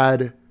that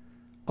had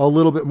a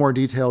little bit more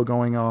detail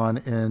going on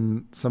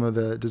in some of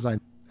the design.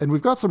 And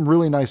we've got some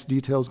really nice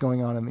details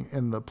going on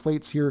in the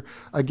plates here.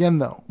 Again,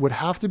 though, would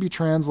have to be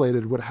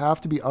translated, would have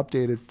to be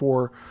updated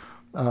for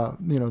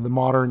the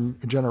modern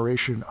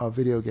generation of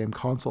video game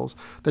consoles.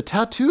 The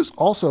tattoos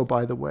also,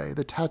 by the way,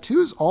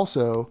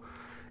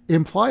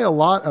 imply a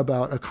lot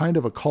about a kind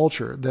of a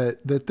culture,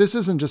 that this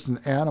isn't just an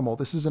animal.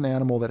 This is an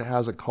animal that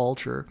has a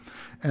culture.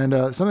 And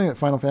something that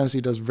Final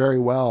Fantasy does very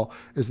well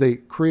is they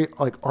create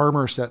like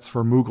armor sets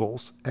for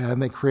Mughals,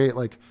 and they create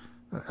like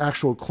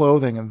actual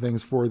clothing and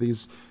things for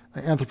these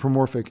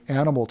anthropomorphic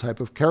animal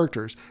type of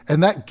characters.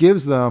 And that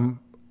gives them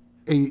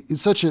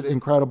such an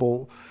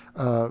incredible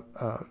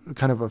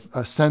kind of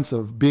a sense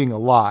of being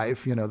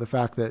alive. The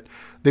fact that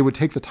they would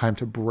take the time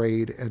to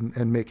braid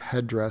and make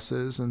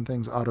headdresses and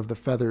things out of the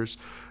feathers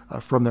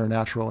from their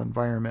natural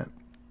environment.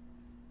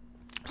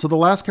 So the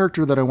last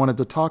character that I wanted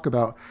to talk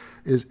about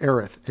is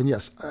Aerith. And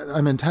yes,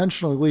 I'm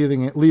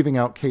intentionally leaving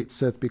out Cait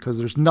Sith because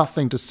there's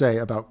nothing to say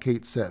about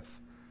Cait Sith.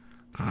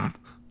 I'm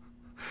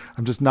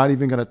just not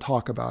even going to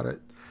talk about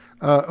it.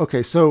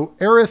 Okay, so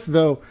Aerith,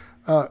 though,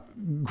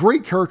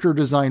 great character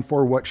design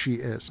for what she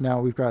is. Now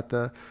we've got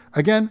the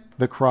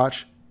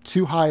crotch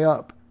too high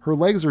up. Her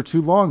legs are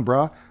too long,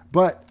 brah.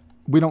 But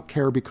we don't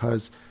care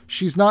because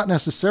she's not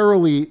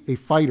necessarily a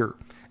fighter.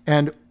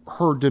 And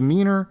her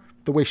demeanor,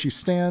 the way she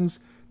stands,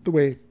 the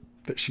way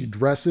that she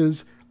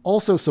dresses,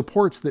 also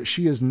supports that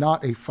she is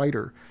not a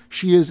fighter.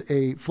 She is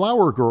a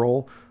flower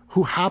girl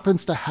who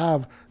happens to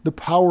have the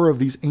power of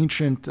these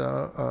ancient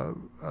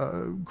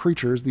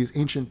creatures, these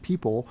ancient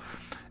people,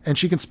 and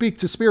she can speak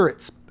to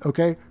spirits,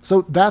 okay?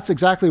 So that's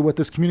exactly what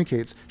this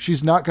communicates.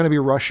 She's not going to be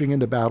rushing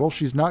into battle.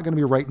 She's not going to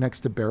be right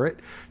next to Barrett.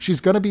 She's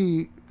going to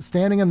be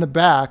standing in the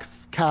back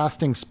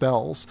casting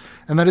spells,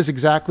 and that is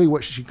exactly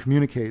what she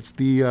communicates.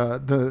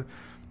 The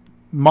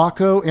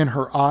Mako in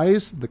her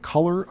eyes, the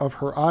color of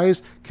her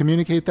eyes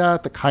communicate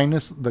that. The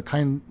kindness, the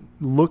kind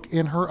look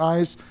in her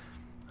eyes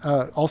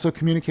also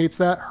communicates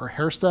that. Her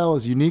hairstyle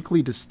is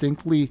uniquely,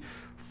 distinctly,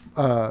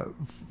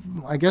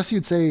 I guess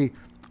you'd say,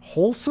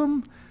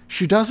 wholesome.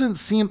 She doesn't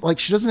seem like,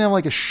 she doesn't have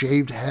like a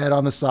shaved head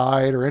on the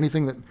side or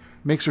anything that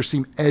makes her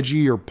seem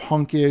edgy or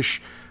punkish.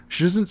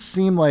 She doesn't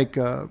seem like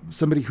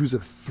somebody who's a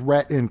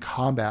threat in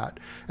combat.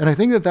 And I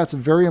think that that's a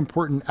very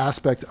important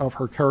aspect of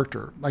her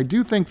character. I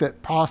do think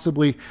that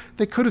possibly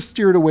they could have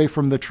steered away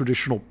from the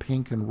traditional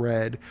pink and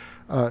red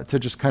to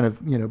just kind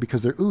of,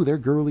 because they're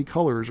girly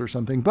colors or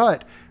something.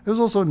 But it was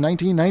also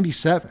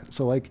 1997.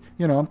 So like,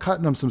 I'm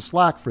cutting them some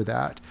slack for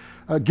that.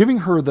 Giving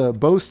her the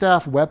bow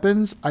staff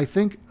weapons, I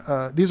think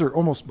these are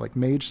almost like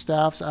mage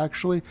staffs,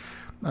 actually.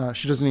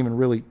 She doesn't even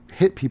really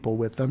hit people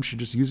with them. She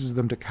just uses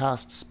them to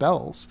cast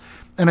spells.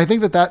 And I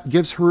think that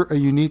gives her a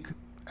unique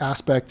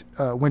aspect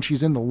when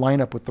she's in the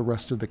lineup with the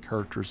rest of the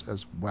characters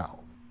as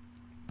well.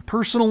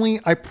 Personally,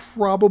 I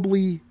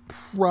probably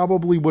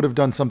would have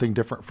done something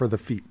different for the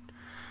feet.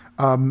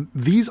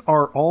 These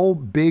are all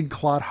big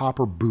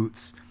clodhopper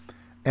boots.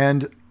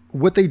 And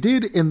what they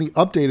did in the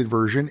updated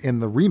version, in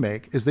the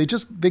remake, is they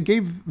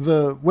gave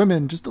the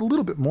women just a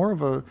little bit more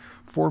of a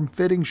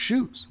form-fitting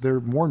shoes. They're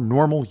more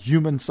normal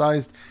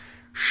human-sized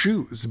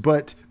shoes.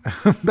 But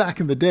back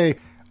in the day,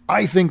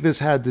 I think this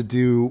had to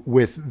do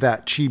with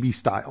that chibi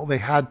style. They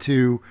had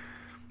to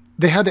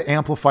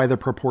amplify the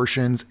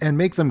proportions and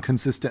make them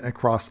consistent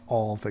across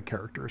all the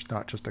characters,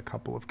 not just a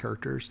couple of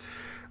characters.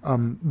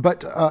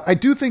 But I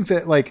do think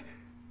that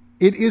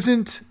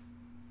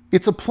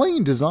it's a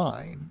plain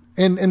design.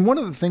 And one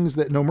of the things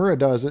that Nomura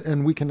does,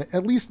 and we can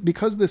at least,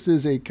 because this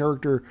is a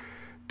character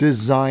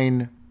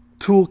design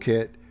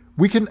toolkit,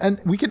 we can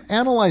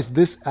analyze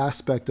this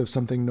aspect of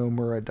something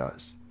Nomura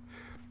does.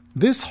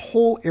 This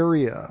whole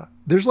area,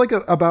 there's like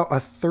about a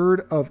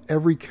third of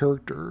every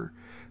character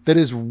that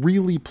is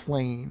really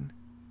plain.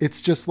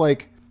 It's just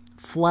like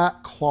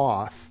flat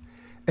cloth.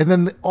 And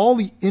then all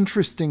the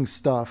interesting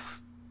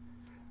stuff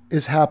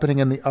is happening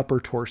in the upper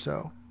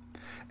torso.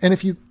 And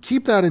if you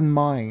keep that in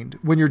mind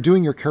when you're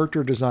doing your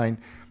character design,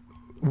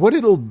 what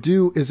it'll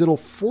do is it'll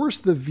force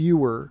the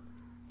viewer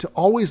to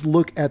always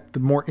look at the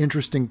more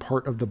interesting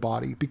part of the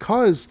body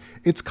because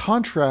it's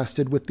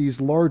contrasted with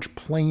these large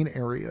plain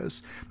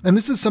areas. And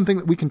this is something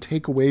that we can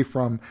take away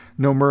from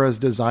Nomura's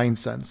design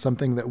sense,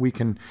 something that we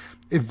can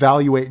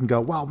evaluate and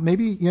go, wow,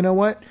 maybe, you know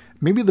what?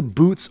 Maybe the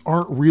boots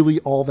aren't really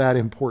all that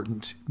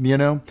important,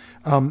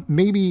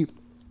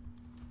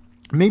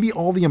 Maybe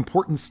all the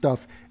important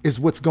stuff is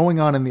what's going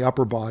on in the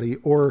upper body,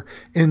 or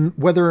in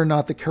whether or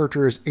not the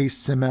character is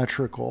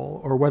asymmetrical,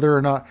 or whether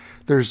or not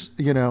there's,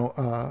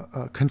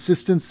 a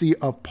consistency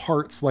of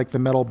parts like the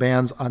metal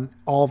bands on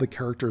all the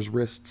characters'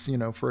 wrists,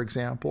 for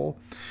example.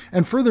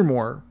 And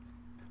furthermore,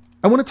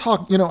 I want to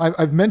talk,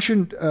 I've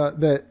mentioned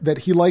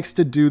that he likes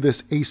to do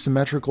this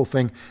asymmetrical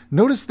thing.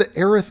 Notice that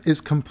Aerith is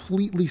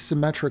completely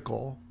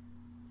symmetrical.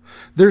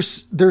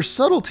 There's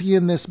subtlety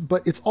in this,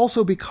 but it's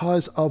also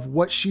because of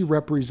what she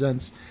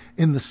represents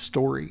in the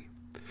story.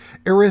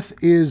 Aerith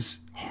is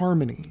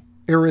harmony.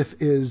 Aerith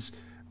is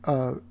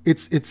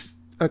it's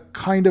a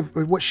kind of,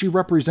 what she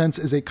represents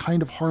is a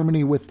kind of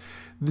harmony with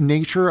the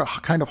nature, a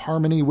kind of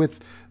harmony with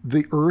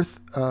the earth.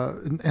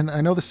 And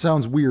I know this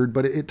sounds weird,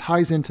 but it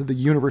ties into the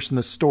universe and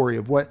the story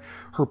of what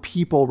her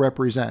people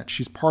represent.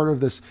 She's part of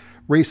this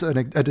race,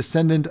 a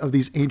descendant of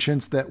these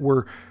ancients that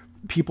were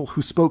people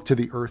who spoke to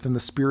the earth and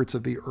the spirits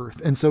of the earth.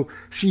 And so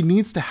she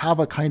needs to have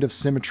a kind of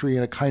symmetry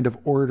and a kind of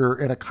order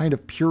and a kind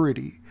of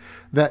purity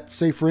that,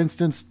 say, for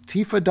instance,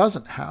 Tifa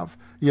doesn't have.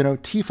 You know,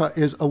 Tifa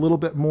is a little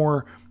bit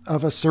more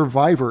of a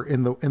survivor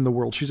in the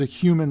world. She's a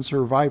human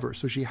survivor,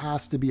 so she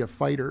has to be a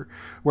fighter.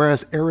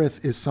 Whereas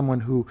Aerith is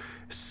someone who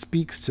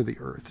speaks to the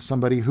earth,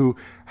 somebody who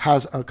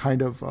has a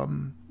kind of,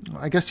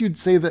 I guess you'd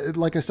say that,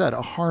 like I said,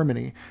 a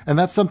harmony. And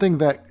that's something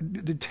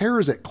that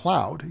tears at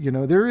Cloud. You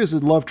know, there is a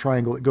love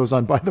triangle that goes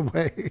on, by the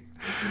way.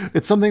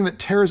 It's something that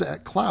tears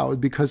at Cloud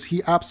because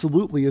he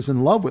absolutely is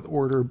in love with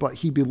order, but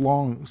he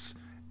belongs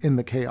in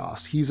the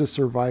chaos. He's a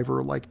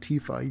survivor like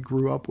Tifa. He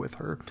grew up with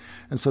her.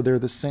 And so they're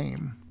the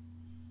same.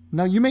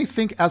 Now, you may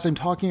think as I'm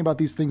talking about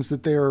these things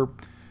that they're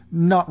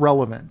not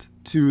relevant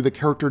to the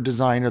character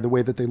design or the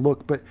way that they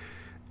look, but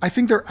I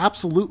think they're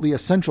absolutely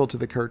essential to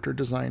the character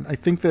design. I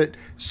think that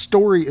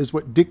story is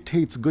what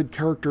dictates good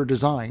character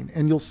design.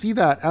 And you'll see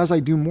that as I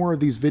do more of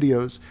these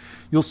videos,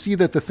 you'll see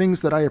that the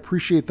things that I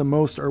appreciate the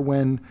most are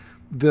when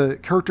the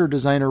character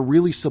designer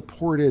really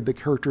supported the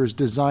character's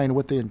design,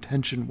 what the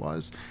intention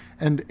was.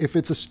 And if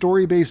it's a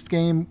story-based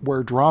game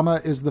where drama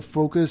is the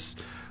focus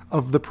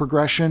of the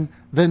progression,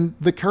 then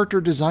the character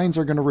designs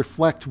are going to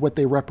reflect what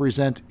they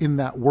represent in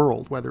that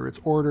world, whether it's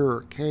order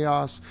or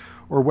chaos,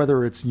 or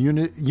whether it's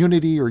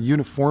unity or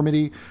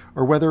uniformity,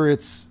 or whether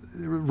it's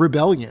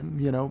rebellion.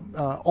 You know,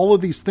 all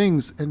of these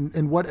things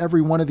and what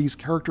every one of these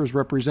characters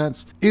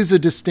represents is a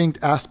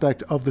distinct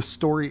aspect of the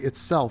story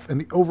itself.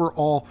 And the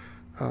overall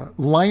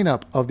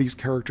lineup of these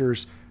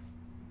characters,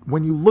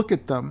 when you look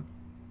at them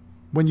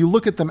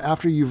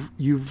after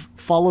you've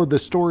followed the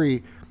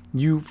story,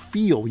 you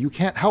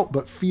can't help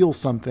but feel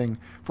something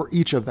for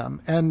each of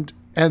them.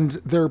 And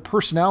their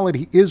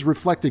personality is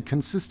reflected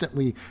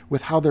consistently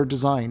with how they're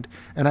designed.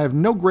 And I have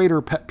no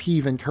greater pet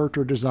peeve in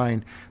character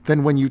design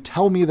than when you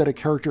tell me that a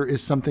character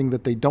is something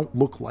that they don't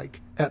look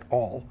like at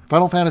all.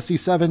 Final Fantasy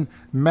VII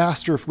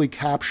masterfully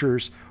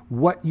captures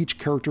what each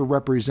character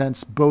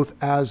represents, both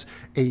as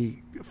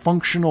a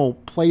functional,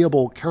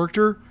 playable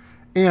character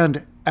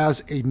and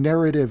as a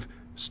narrative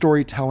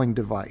storytelling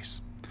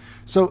device.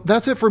 So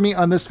that's it for me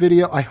on this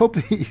video. I hope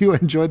that you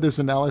enjoyed this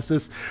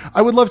analysis.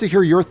 I would love to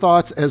hear your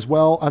thoughts as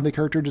well on the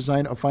character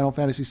design of Final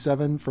Fantasy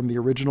VII from the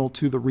original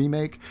to the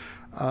remake.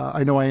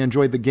 I know I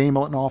enjoyed the game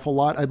an awful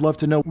lot. I'd love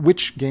to know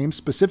which game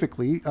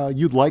specifically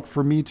you'd like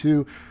for me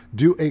to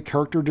do a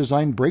character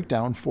design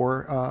breakdown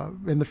for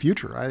in the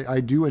future. I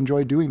do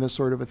enjoy doing this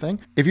sort of a thing.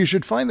 If you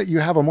should find that you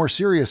have a more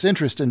serious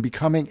interest in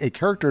becoming a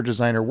character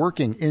designer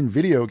working in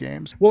video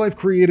games, well, I've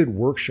created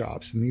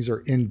workshops, and these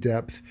are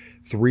in-depth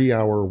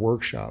 3-hour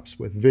workshops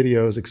with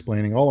videos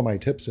explaining all of my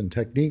tips and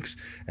techniques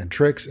and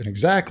tricks and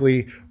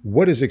exactly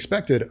what is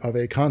expected of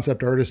a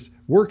concept artist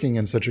working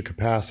in such a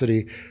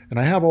capacity. And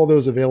I have all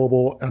those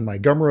available on my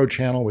Gumroad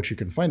channel, which you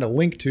can find a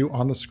link to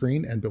on the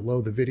screen and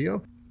below the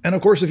video. And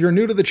of course, if you're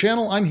new to the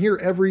channel, I'm here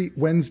every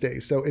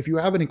Wednesday. So if you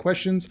have any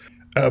questions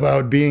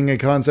about being a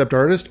concept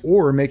artist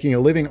or making a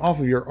living off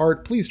of your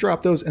art, please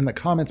drop those in the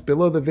comments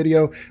below the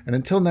video. And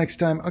until next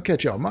time, I'll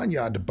catch y'all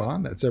manhã de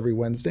bon. That's every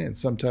Wednesday and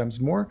sometimes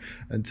more.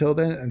 Until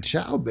then, and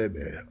ciao, baby.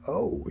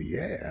 Oh,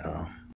 yeah.